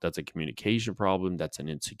talked about, that's a communication problem, that's an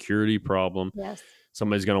insecurity problem. Yes.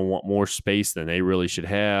 Somebody's going to want more space than they really should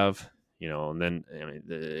have, and then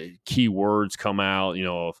the key words come out,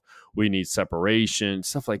 if we need separation,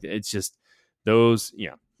 stuff like that. It's just those,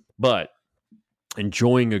 but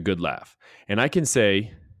enjoying a good laugh. And I can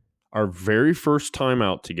say our very first time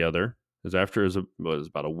out together was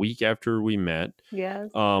about a week after we met. Yes.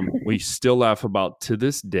 We still laugh about to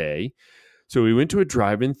this day. So we went to a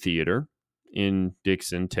drive-in theater in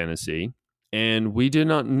Dixon, Tennessee, and we did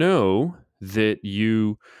not know that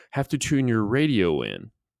you have to tune your radio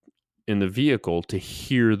in the vehicle to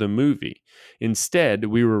hear the movie. Instead,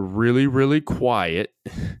 we were really, really quiet,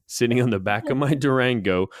 sitting on the back of my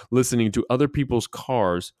Durango, listening to other people's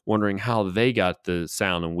cars, wondering how they got the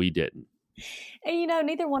sound and we didn't. And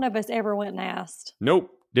neither one of us ever went and asked. Nope,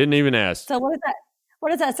 didn't even ask. So what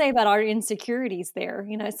does that say about our insecurities there,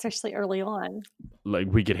 especially early on? Like,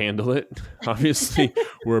 we could handle it. Obviously,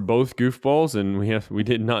 we're both goofballs, and we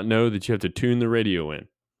did not know that you have to tune the radio in.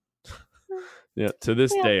 Yeah, to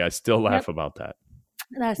this day, I still laugh about that.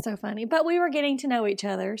 That's so funny. But we were getting to know each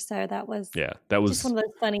other, so that was just one of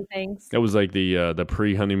those funny things. That was like the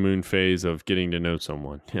pre-honeymoon phase of getting to know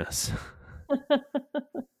someone. Yes.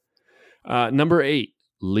 Number 8,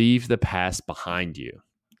 leave the past behind you.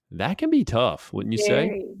 That can be tough, wouldn't you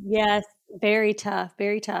say? Yes, very tough,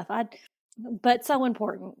 very tough. But so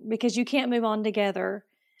important, because you can't move on together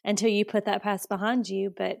until you put that past behind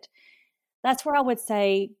you. But that's where I would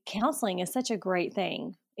say counseling is such a great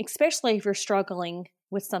thing, especially if you're struggling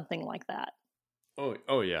with something like that.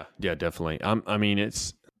 Oh yeah, definitely. I mean,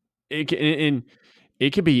 it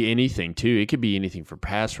could be anything too. It could be anything from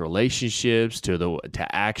past relationships to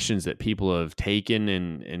actions that people have taken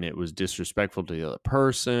and it was disrespectful to the other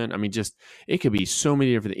person. I mean, it could be so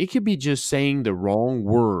many different things. It could be just saying the wrong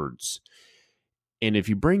words. And if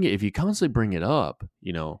you constantly bring it up,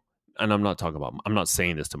 and I'm not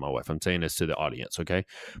saying this to my wife, I'm saying this to the audience, okay?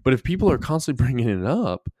 But if people are constantly bringing it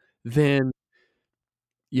up, then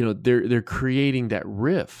they're creating that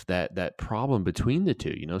rift, that problem between the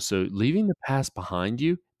two, So leaving the past behind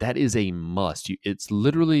you, that is a must. It's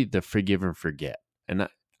literally the forgive and forget. And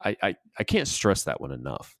I can't stress that one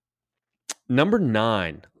enough. Number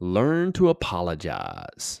 9, learn to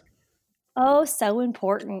apologize. Oh, so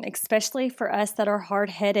important, especially for us that are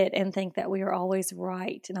hard-headed and think that we are always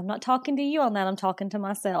right. And I'm not talking to you on that. I'm talking to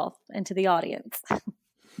myself and to the audience.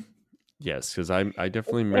 Yes, because I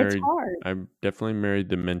definitely married. It's hard. I definitely married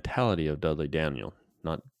the mentality of Dudley Daniel,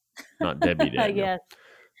 not Debbie Daniel. Yes,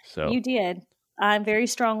 so you did. I'm very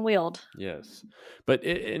strong-willed. Yes, but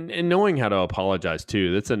and knowing how to apologize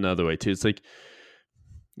too. That's another way too. It's like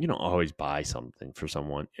you don't always buy something for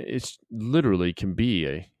someone. It's literally can be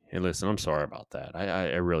hey, listen, I'm sorry about that.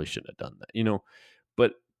 I really shouldn't have done that.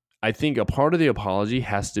 But I think a part of the apology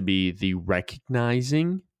has to be the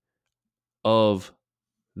recognizing of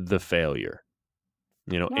the failure,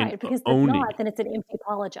 right, and because if owning. not, then it's an empty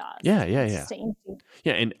apologize. Yeah. It's empty.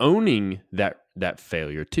 Yeah, and owning that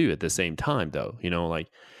failure too at the same time, though,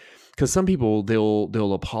 because some people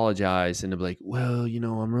they'll apologize and they'll be like, well,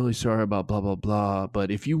 I'm really sorry about blah blah blah,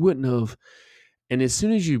 but if you wouldn't have, and as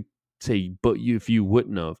soon as you say, if you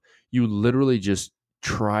wouldn't have, you literally just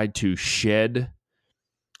tried to shed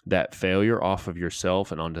that failure off of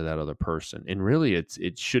yourself and onto that other person, and really,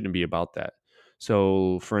 it shouldn't be about that.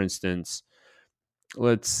 So, for instance,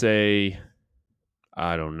 let's say,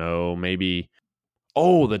 I don't know, maybe,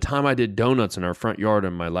 the time I did donuts in our front yard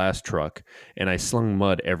in my last truck, and I slung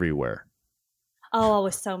mud everywhere. Oh, I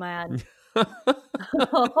was so mad. I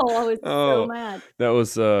was so mad. That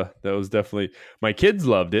was definitely, my kids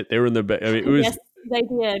loved it. They were in the back. I mean, it was, yes, they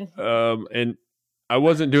did. And I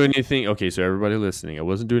wasn't doing anything. Okay, so everybody listening, I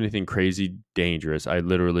wasn't doing anything crazy dangerous. I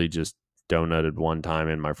literally just donutted one time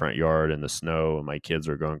in my front yard in the snow, and my kids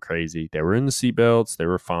were going crazy. They were in the seatbelts. They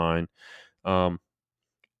were fine.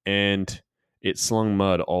 And it slung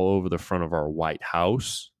mud all over the front of our white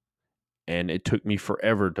house. And it took me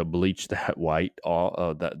forever to bleach that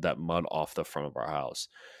that mud off the front of our house.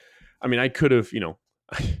 I mean, I could have,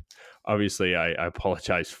 obviously I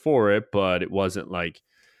apologize for it, but it wasn't like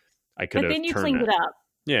I could have. But then you cleaned it up.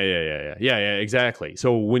 Yeah, exactly.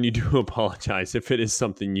 So when you do apologize, if it is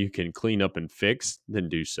something you can clean up and fix, then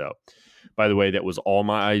do so. By the way, that was all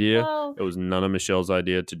my idea. Oh. It was none of Michelle's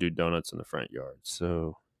idea to do donuts in the front yard.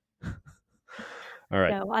 So, all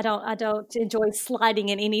right. No, I don't enjoy sliding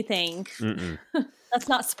in anything. That's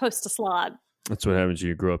not supposed to slide. That's what happens when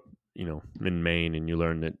you grow up, in Maine, and you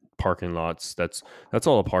learn that parking lots, that's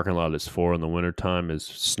all a parking lot is for in the wintertime, is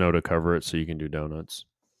snow to cover it so you can do donuts.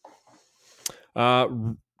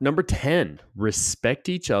 Number 10, respect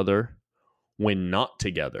each other when not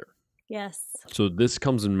together. Yes. So this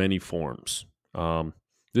comes in many forms.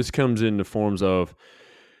 This comes in the forms of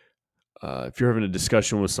if you're having a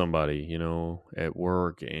discussion with somebody, you know, at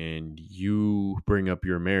work, and you bring up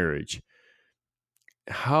your marriage,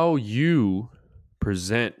 how you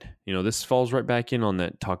present, you know, this falls right back in on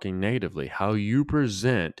that talking negatively, how you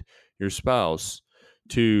present your spouse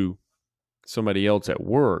to somebody else at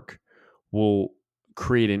work will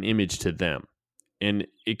create an image to them. And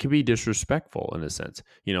it can be disrespectful in a sense.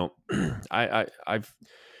 You know, I've,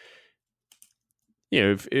 you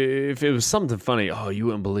know, if it was something funny, oh, you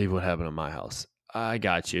wouldn't believe what happened in my house. I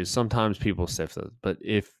got you. Sometimes people say that, but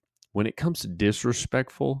when it comes to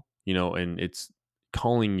disrespectful, you know, and it's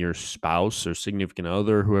calling your spouse or significant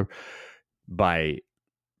other, whoever, by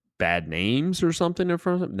bad names or something in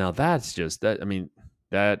front of them, now that's just that. I mean,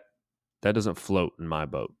 that doesn't float in my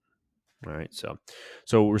boat. All right,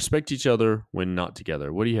 so respect each other when not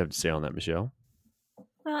together. What do you have to say on that, Michelle?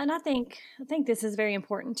 Well, and I think this is very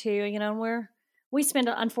important too. You know, we spend,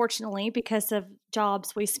 unfortunately, because of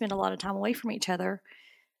jobs, we spend a lot of time away from each other.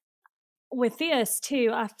 With this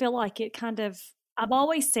too, I feel like it kind of, I've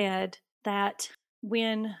always said that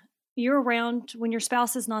when you're around, when your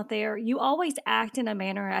spouse is not there, you always act in a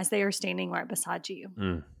manner as they are standing right beside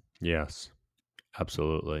you. Yes,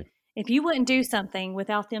 absolutely. If you wouldn't do something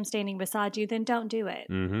without them standing beside you, then don't do it.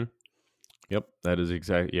 Mm-hmm. Yep, that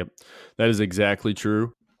is exactly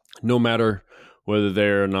true. No matter whether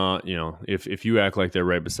they're not, you know, if you act like they're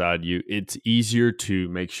right beside you, it's easier to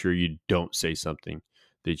make sure you don't say something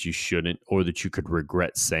that you shouldn't or that you could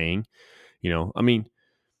regret saying. You know, I mean,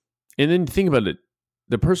 and then think about it,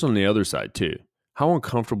 the person on the other side too. How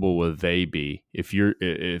uncomfortable will they be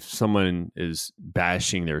if someone is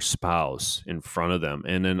bashing their spouse in front of them,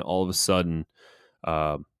 and then all of a sudden,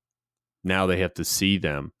 now they have to see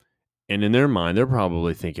them, and in their mind, they're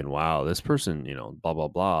probably thinking, "Wow, this person, you know, blah blah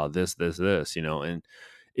blah, this, you know," and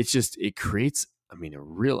it creates, I mean, a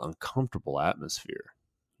real uncomfortable atmosphere.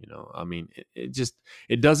 You know, I mean,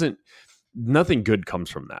 it doesn't. Nothing good comes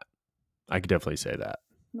from that. I could definitely say that.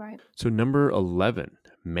 Right. So number 11,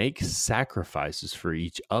 make sacrifices for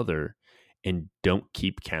each other and don't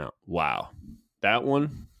keep count. Wow. That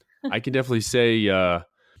one, I can definitely say, yeah,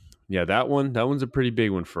 that one's a pretty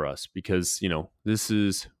big one for us because, you know,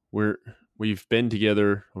 we've been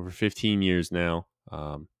together over 15 years now.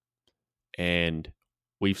 And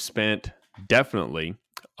we've spent definitely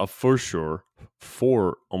for sure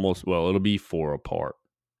it'll be 4 apart,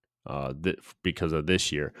 because of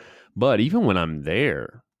this year. But even when I'm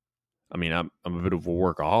there, I mean, I'm a bit of a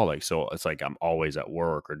workaholic, so it's like I'm always at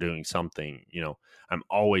work or doing something. You know, I'm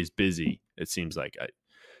always busy. It seems like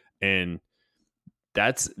and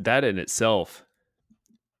that in itself.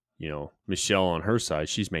 You know, Michelle on her side,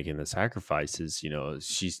 she's making the sacrifices. You know,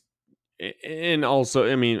 and also,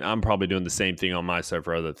 I mean, I'm probably doing the same thing on my side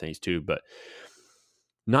for other things too. But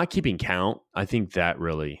not keeping count, I think that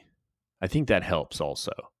helps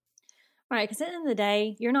also. Right, because at the end of the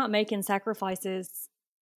day, you're not making sacrifices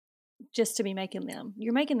just to be making them.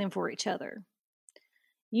 You're making them for each other.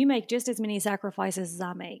 You make just as many sacrifices as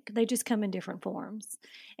I make. They just come in different forms.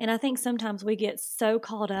 And I think sometimes we get so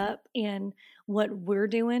caught up in what we're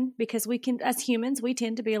doing because as humans, we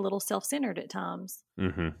tend to be a little self-centered at times.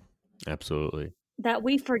 Mm-hmm. Absolutely. That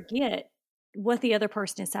we forget what the other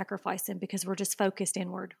person is sacrificing because we're just focused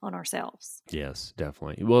inward on ourselves. Yes,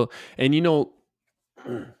 definitely. Well, and you know,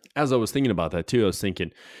 as I was thinking about that too, I was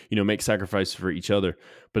thinking, you know, make sacrifices for each other.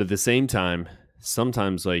 But at the same time,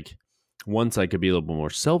 sometimes like one side could be a little bit more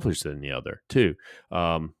selfish than the other too.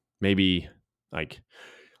 Maybe like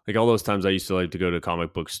all those times I used to like to go to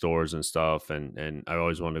comic book stores and stuff. And I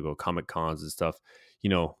always wanted to go Comic Cons and stuff, you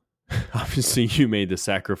know, obviously you made the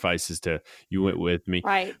sacrifices you went with me.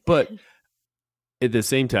 Right. But at the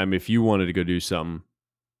same time, if you wanted to go do something,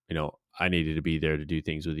 you know, I needed to be there to do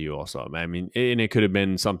things with you also. I mean, and it could have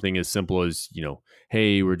been something as simple as, you know,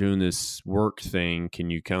 hey, we're doing this work thing. Can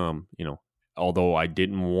you come? You know, although I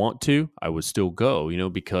didn't want to, I would still go, you know,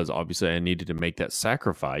 because obviously I needed to make that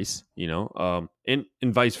sacrifice, you know, and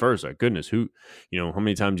vice versa. Goodness, you know, how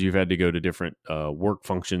many times you've had to go to different work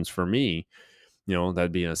functions for me, you know,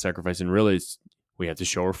 that'd be a sacrifice. And really, we have to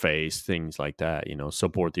show our face, things like that, you know,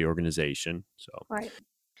 support the organization. So, right.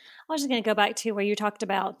 I was just going to go back to where you talked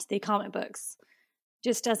about the comic books.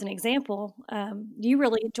 Just as an example, you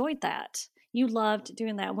really enjoyed that. You loved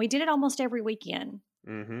doing that. We did it almost every weekend.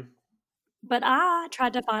 Mm-hmm. But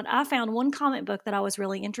I found one comic book that I was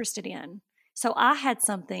really interested in. So I had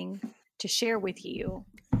something to share with you.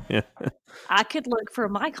 Yeah. I could look for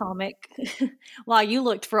my comic while you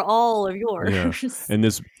looked for all of yours. Yeah. And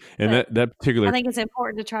that particular, I think it's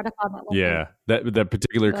important to try to find that one. Yeah. That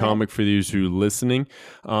particular comic, for those who are listening,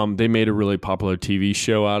 they made a really popular TV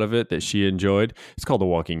show out of it that she enjoyed. It's called The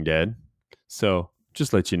Walking Dead. So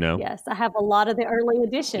just let you know. Yes, I have a lot of the early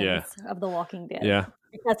editions Yeah. of The Walking Dead. Yeah.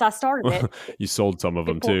 Because I started it You sold some of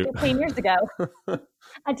them too. 15 years ago.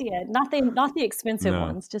 I did. Not the expensive No.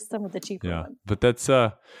 ones, just some of the cheaper Yeah. ones. But that's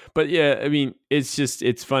but yeah, I mean,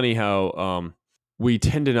 it's funny how we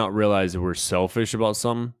tend to not realize that we're selfish about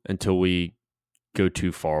something until we go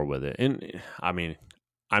too far with it. And I mean,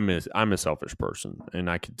 I'm a selfish person, and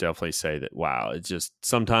I could definitely say that. Wow, it's just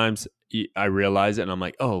sometimes I realize it, and I'm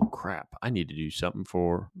like, oh crap, I need to do something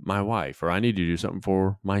for my wife, or I need to do something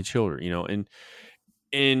for my children,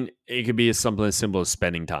 and it could be something as simple as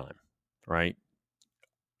spending time, right?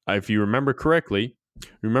 If you remember correctly,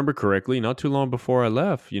 not too long before I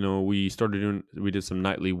left, we did some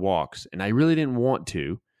nightly walks, and I really didn't want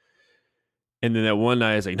to. And then that one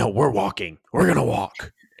night I was like, no, we're walking. We're going to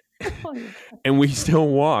walk. And we still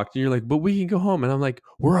walked. And you're like, but we can go home. And I'm like,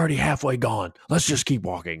 we're already halfway gone. Let's just keep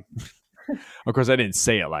walking. Of course, I didn't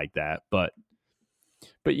say it like that, but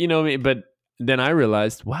but then I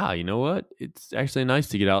realized, wow, you know what? It's actually nice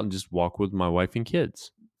to get out and just walk with my wife and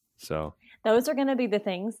kids. So those are going to be the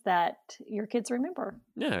things that your kids remember.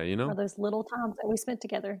 Yeah, Or those little times that we spent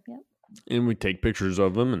together. Yep. And we take pictures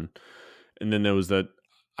of them, and then there was that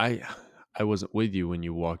I wasn't with you when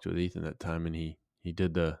you walked with Ethan that time, and he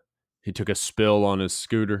took a spill on his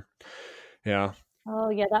scooter. Yeah. Oh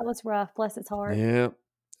yeah, that was rough. Bless his heart. Yeah.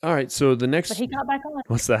 All right. So the next, but he got back on it.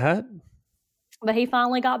 What's that? But he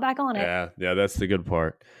finally got back on it. Yeah, that's the good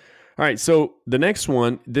part. All right, so the next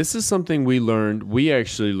one, this is something we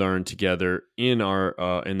actually learned together in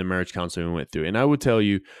our in the marriage counseling we went through. And I would tell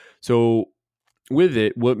you, so with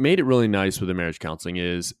it, what made it really nice with the marriage counseling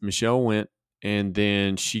is Michelle went, and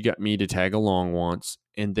then she got me to tag along once,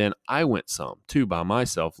 and then I went some too by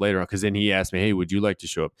myself later on, because then he asked me, hey, would you like to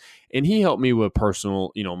show up? And he helped me with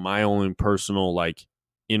personal, my own personal, like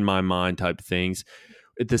in my mind type things.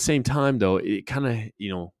 At the same time, though, it kind of,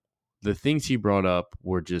 the things he brought up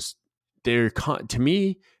were just, to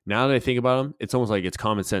me, now that I think about them, it's almost like it's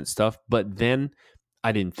common sense stuff. But then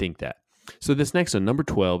I didn't think that. So this next one, number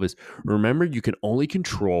 12, is remember you can only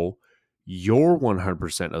control your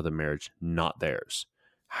 100% of the marriage, not theirs.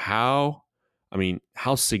 How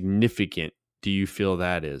significant do you feel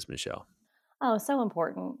that is, Michelle? Oh, so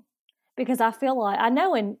important. Because I feel like, I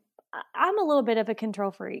know, and I'm a little bit of a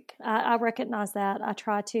control freak. I recognize that. I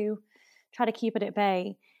try to keep it at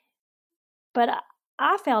bay. But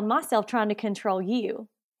I found myself trying to control you,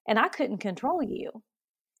 and I couldn't control you.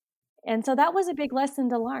 And so that was a big lesson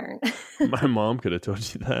to learn. My mom could have told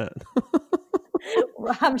you that.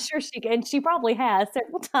 I'm sure she probably has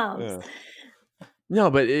several times. Yeah. No,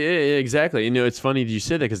 but exactly. It's funny that you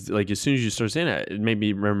said that, because like as soon as you start saying that, it made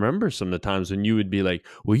me remember some of the times when you would be like,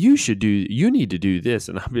 well, you need to do this.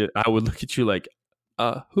 And I would look at you like,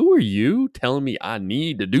 who are you telling me I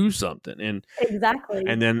need to do something? And exactly.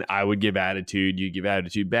 And then I would give attitude, you give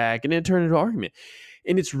attitude back, and then turn into argument.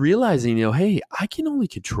 And it's realizing, hey, I can only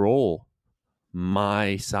control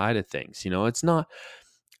my side of things. It's not,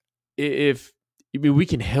 we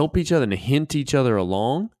can help each other and hint each other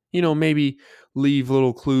along, maybe leave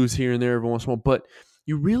little clues here and there every once in a while, but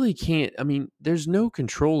you really can't. There's no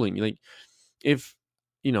controlling. Like if,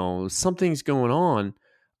 something's going on,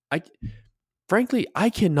 frankly, I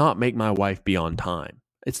cannot make my wife be on time.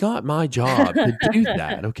 It's not my job to do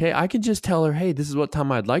that, okay? I can just tell her, hey, this is what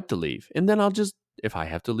time I'd like to leave. And then I'll just, if I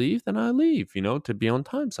have to leave, then I leave, to be on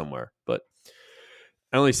time somewhere. But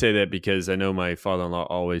I only say that because I know my father-in-law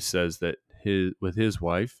always says that with his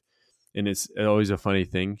wife, and it's always a funny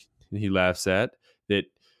thing he laughs at, that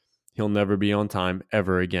he'll never be on time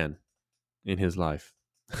ever again in his life.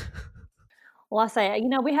 Well, I say,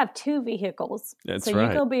 we have 2 vehicles. That's so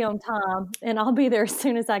right. You go be on time, and I'll be there as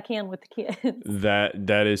soon as I can with the kids.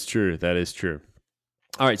 That is true. That is true.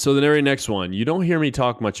 All right. So the very next one, you don't hear me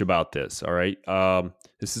talk much about this. All right.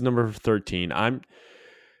 This is number 13. I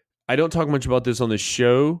don't talk much about this on the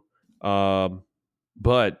show,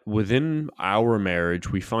 but within our marriage,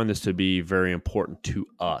 we find this to be very important to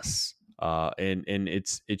us. And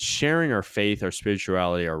it's sharing our faith, our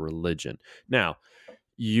spirituality, our religion. Now,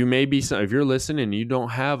 you may be, if you're listening and you don't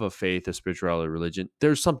have a faith, a spirituality, religion,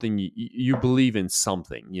 there's something you believe in,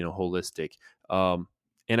 something, holistic. And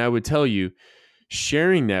I would tell you,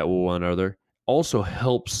 sharing that with one another also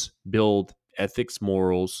helps build ethics,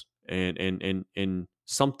 morals, and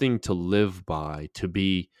something to live by, to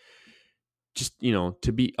be just,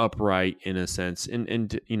 to be upright in a sense,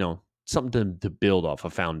 and something to build off, a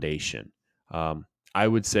foundation. I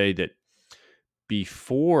would say that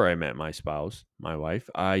before I met my spouse, my wife,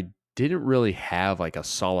 I didn't really have like a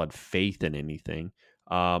solid faith in anything.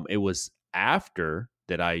 It was after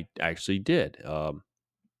that I actually did.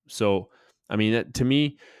 So I mean, to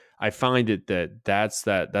me, I find it that's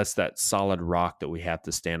that solid rock that we have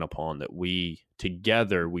to stand upon, that we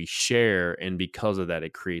together we share, and because of that,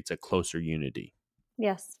 it creates a closer unity.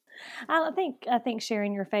 Yes. I think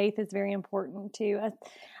sharing your faith is very important too. I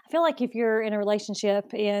feel like if you're in a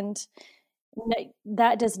relationship and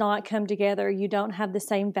that does not come together, you don't have the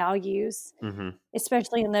same values,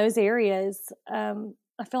 especially in those areas.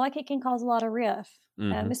 I feel like it can cause a lot of rift,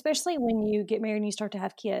 especially when you get married and you start to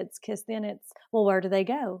have kids, because then it's, well, where do they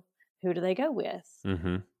go? Who do they go with?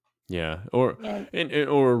 Yeah. Or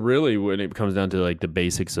really when it comes down to like the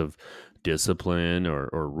basics of discipline or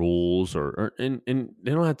rules and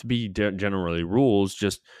they don't have to be generally rules,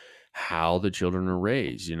 just how the children are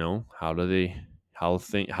raised, how do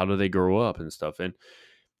they grow up and stuff. And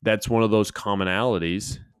that's one of those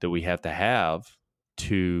commonalities that we have to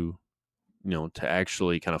to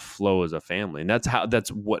actually kind of flow as a family. And that's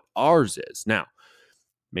what ours is. Now,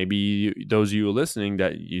 maybe those of you listening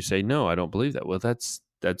that you say, no, I don't believe that. Well, that's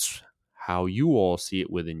how you all see it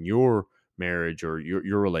within your marriage or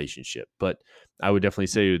your relationship. But I would definitely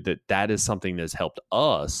say that is something that's helped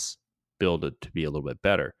us build it to be a little bit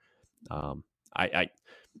better. I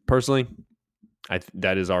personally,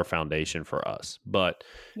 that is our foundation for us. But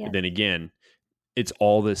then again, it's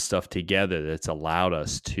all this stuff together that's allowed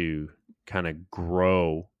us to kind of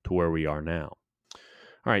grow to where we are now.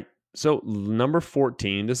 All right. So number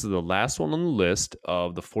 14, this is the last one on the list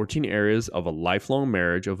of the 14 areas of a lifelong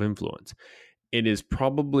marriage of influence. It is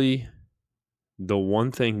probably the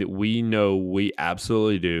one thing that we know we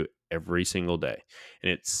absolutely do every single day.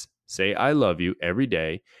 And it's say, I love you every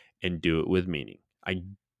day and do it with meaning.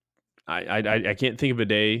 I can't think of a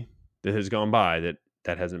day that has gone by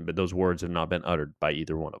that hasn't been, those words have not been uttered by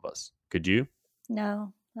either one of us. Could you?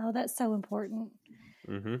 No, that's so important.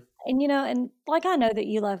 And, and like, I know that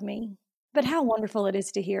you love me, but how wonderful it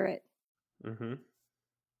is to hear it.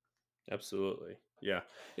 Absolutely. Yeah.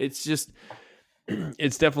 It's just,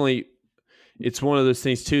 it's definitely, it's one of those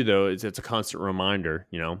things too, though. It's a constant reminder,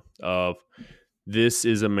 of this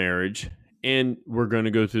is a marriage and we're going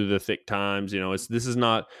to go through the thick times. This is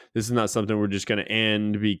not something we're just going to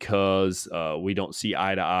end because we don't see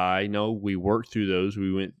eye to eye. No, we work through those.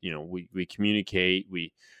 We went, we communicate,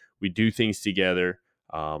 we do things together.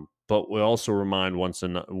 But we also remind one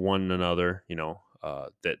another,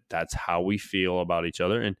 that's how we feel about each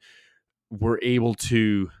other. And we're able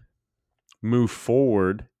to move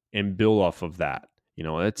forward and build off of that.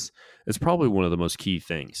 It's probably one of the most key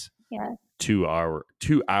things to our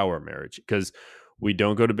marriage, because we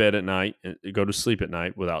don't go to bed at night, go to sleep at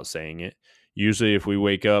night without saying it. Usually if we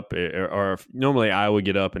wake up, or normally I would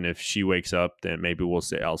get up, and if she wakes up, then maybe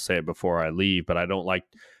I'll say it before I leave. But I don't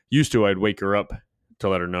used to, I'd wake her up to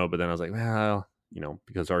let her know. But then I was like, well,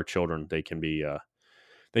 because our children, they can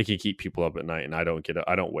keep people up at night, and I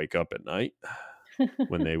don't wake up at night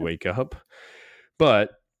when they wake up. But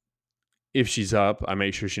if she's up, I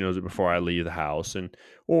make sure she knows it before I leave the house.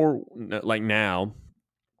 Or like now,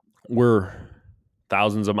 we're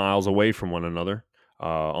thousands of miles away from one another,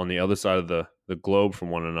 on the other side of the globe from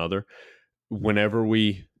one another. Whenever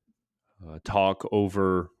we talk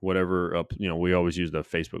over whatever, we always use the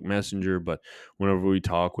Facebook Messenger, but whenever we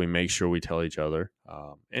talk, we make sure we tell each other.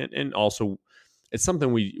 And also, it's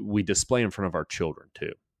something we display in front of our children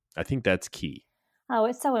too. I think that's key. Oh,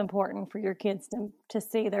 it's so important for your kids to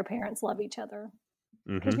see their parents love each other,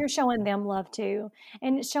 because you're showing them love too,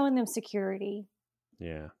 and it's showing them security.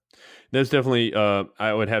 Yeah, that's definitely.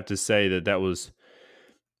 I would have to say that was.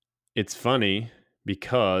 It's funny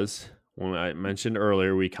because when I mentioned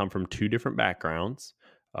earlier, we come from two different backgrounds.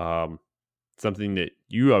 Something that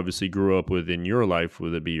you obviously grew up with in your life,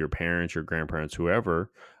 whether it be your parents, your grandparents, whoever.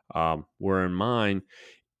 Where in mine,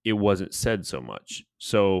 it wasn't said so much.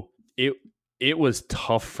 So it was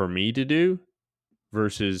tough for me to do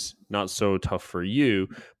versus not so tough for you,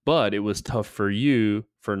 but it was tough for you,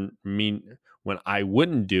 for me, when I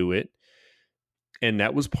wouldn't do it. And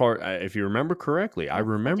that was if you remember correctly, I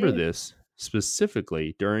remember this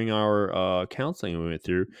specifically during our counseling we went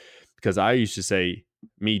through, because I used to say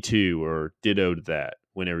me too or ditto to that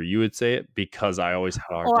whenever you would say it, because I always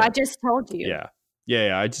had a hard time. I just told you. Yeah.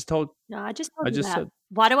 I just told you that.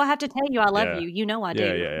 Why do I have to tell you I love you? You know I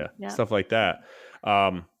do. Yeah. Stuff like that.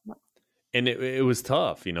 And it was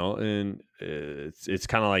tough, and it's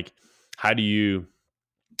kind of like, how do you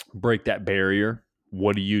break that barrier?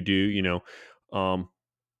 What do you do?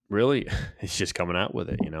 Really, it's just coming out with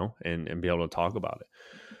it, and be able to talk about it.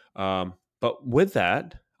 But with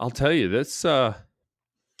that, I'll tell you, that's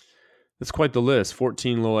quite the list.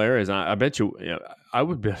 14 little areas. And I bet you, I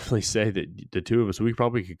would definitely say that the two of us, we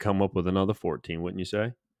probably could come up with another 14, wouldn't you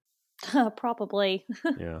say? Probably.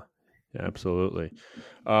 Yeah, absolutely.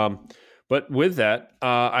 But with that,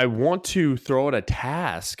 I want to throw out a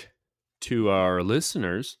task to our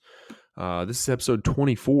listeners. This is episode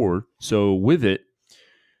 24. So with it,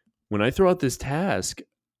 when I throw out this task,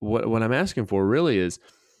 what I'm asking for really is,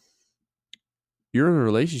 you're in a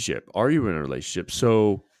relationship. Are you in a relationship?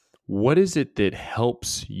 So what is it that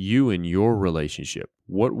helps you in your relationship?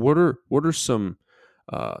 What are some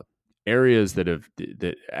areas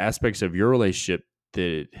that aspects of your relationship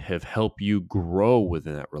that have helped you grow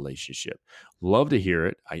within that relationship? Love to hear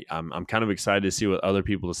it. I'm kind of excited to see what other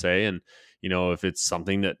people say, and if it's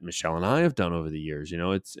something that Michelle and I have done over the years.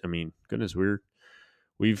 Goodness,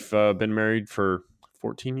 we've been married for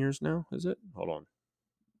 14 years now. Is it? Hold on,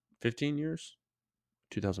 15 years.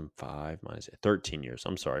 2005 minus 13 years.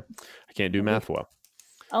 I'm sorry, I can't do math well.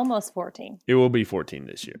 Almost 14. It will be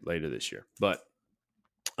 14 later this year. But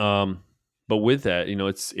with that,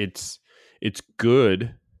 it's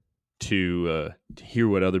good to hear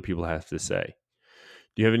what other people have to say.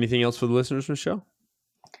 Do you have anything else for the listeners, Michelle?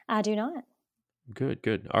 I do not.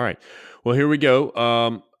 Good. All right. Well, here we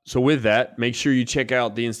go. So with that, make sure you check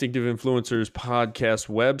out the Instinctive Influencers podcast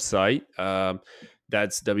website.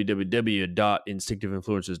 That's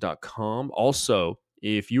www.instinctiveinfluencers.com. Also,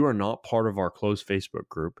 if you are not part of our closed Facebook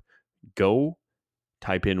group, go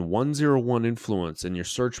type in 101 Influence in your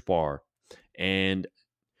search bar and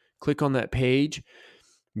click on that page.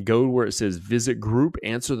 Go where it says visit group,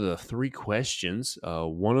 answer the 3 questions.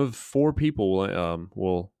 One of 4 people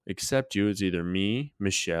will accept you. It's either me,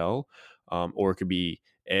 Michelle, or it could be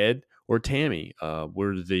Ed or Tammy.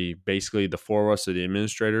 We're basically the 4 of us are the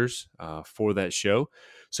administrators for that show.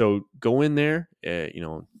 So go in there,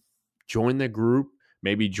 join the group,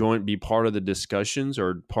 maybe be part of the discussions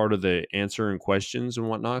or part of the answering questions and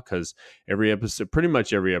whatnot. Because pretty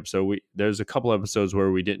much every episode, there's a couple episodes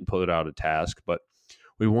where we didn't put it out a task, but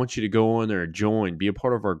we want you to go in there, join, be a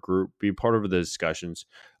part of our group, be a part of the discussions,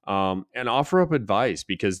 and offer up advice,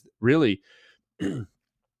 because really,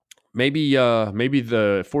 maybe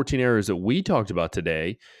the 14 areas that we talked about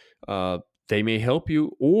today, they may help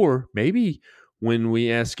you. Or maybe when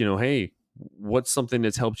we ask, hey, what's something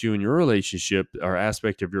that's helped you in your relationship or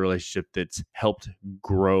aspect of your relationship that's helped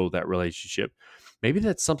grow that relationship, maybe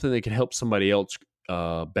that's something that can help somebody else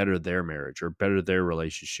better their marriage or better their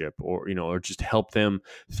relationship, or just help them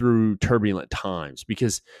through turbulent times.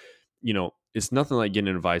 Because it's nothing like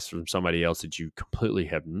getting advice from somebody else that you completely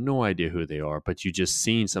have no idea who they are, but you just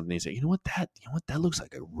seen something and say, that looks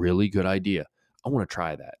like a really good idea. I want to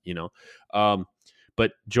try that.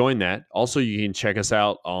 But join that. Also, you can check us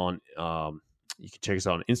out on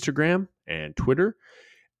Instagram and Twitter,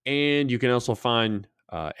 and you can also find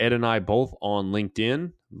Ed and I both on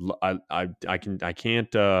LinkedIn. I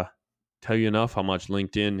can't tell you enough how much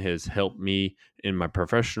LinkedIn has helped me in my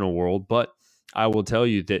professional world. But I will tell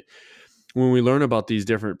you that when we learn about these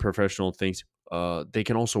different professional things, they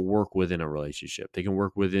can also work within a relationship. They can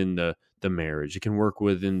work within the marriage. It can work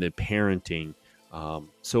within the parenting.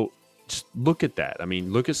 So just look at that.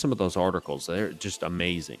 Look at some of those articles. They're just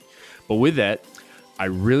amazing. But with that, I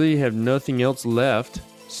really have nothing else left.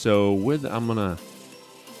 So I'm going to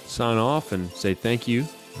sign off and say thank you.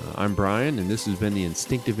 I'm Brian, and this has been the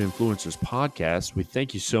Instinctive Influencers podcast. We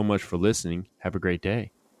thank you so much for listening. Have a great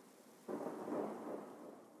day.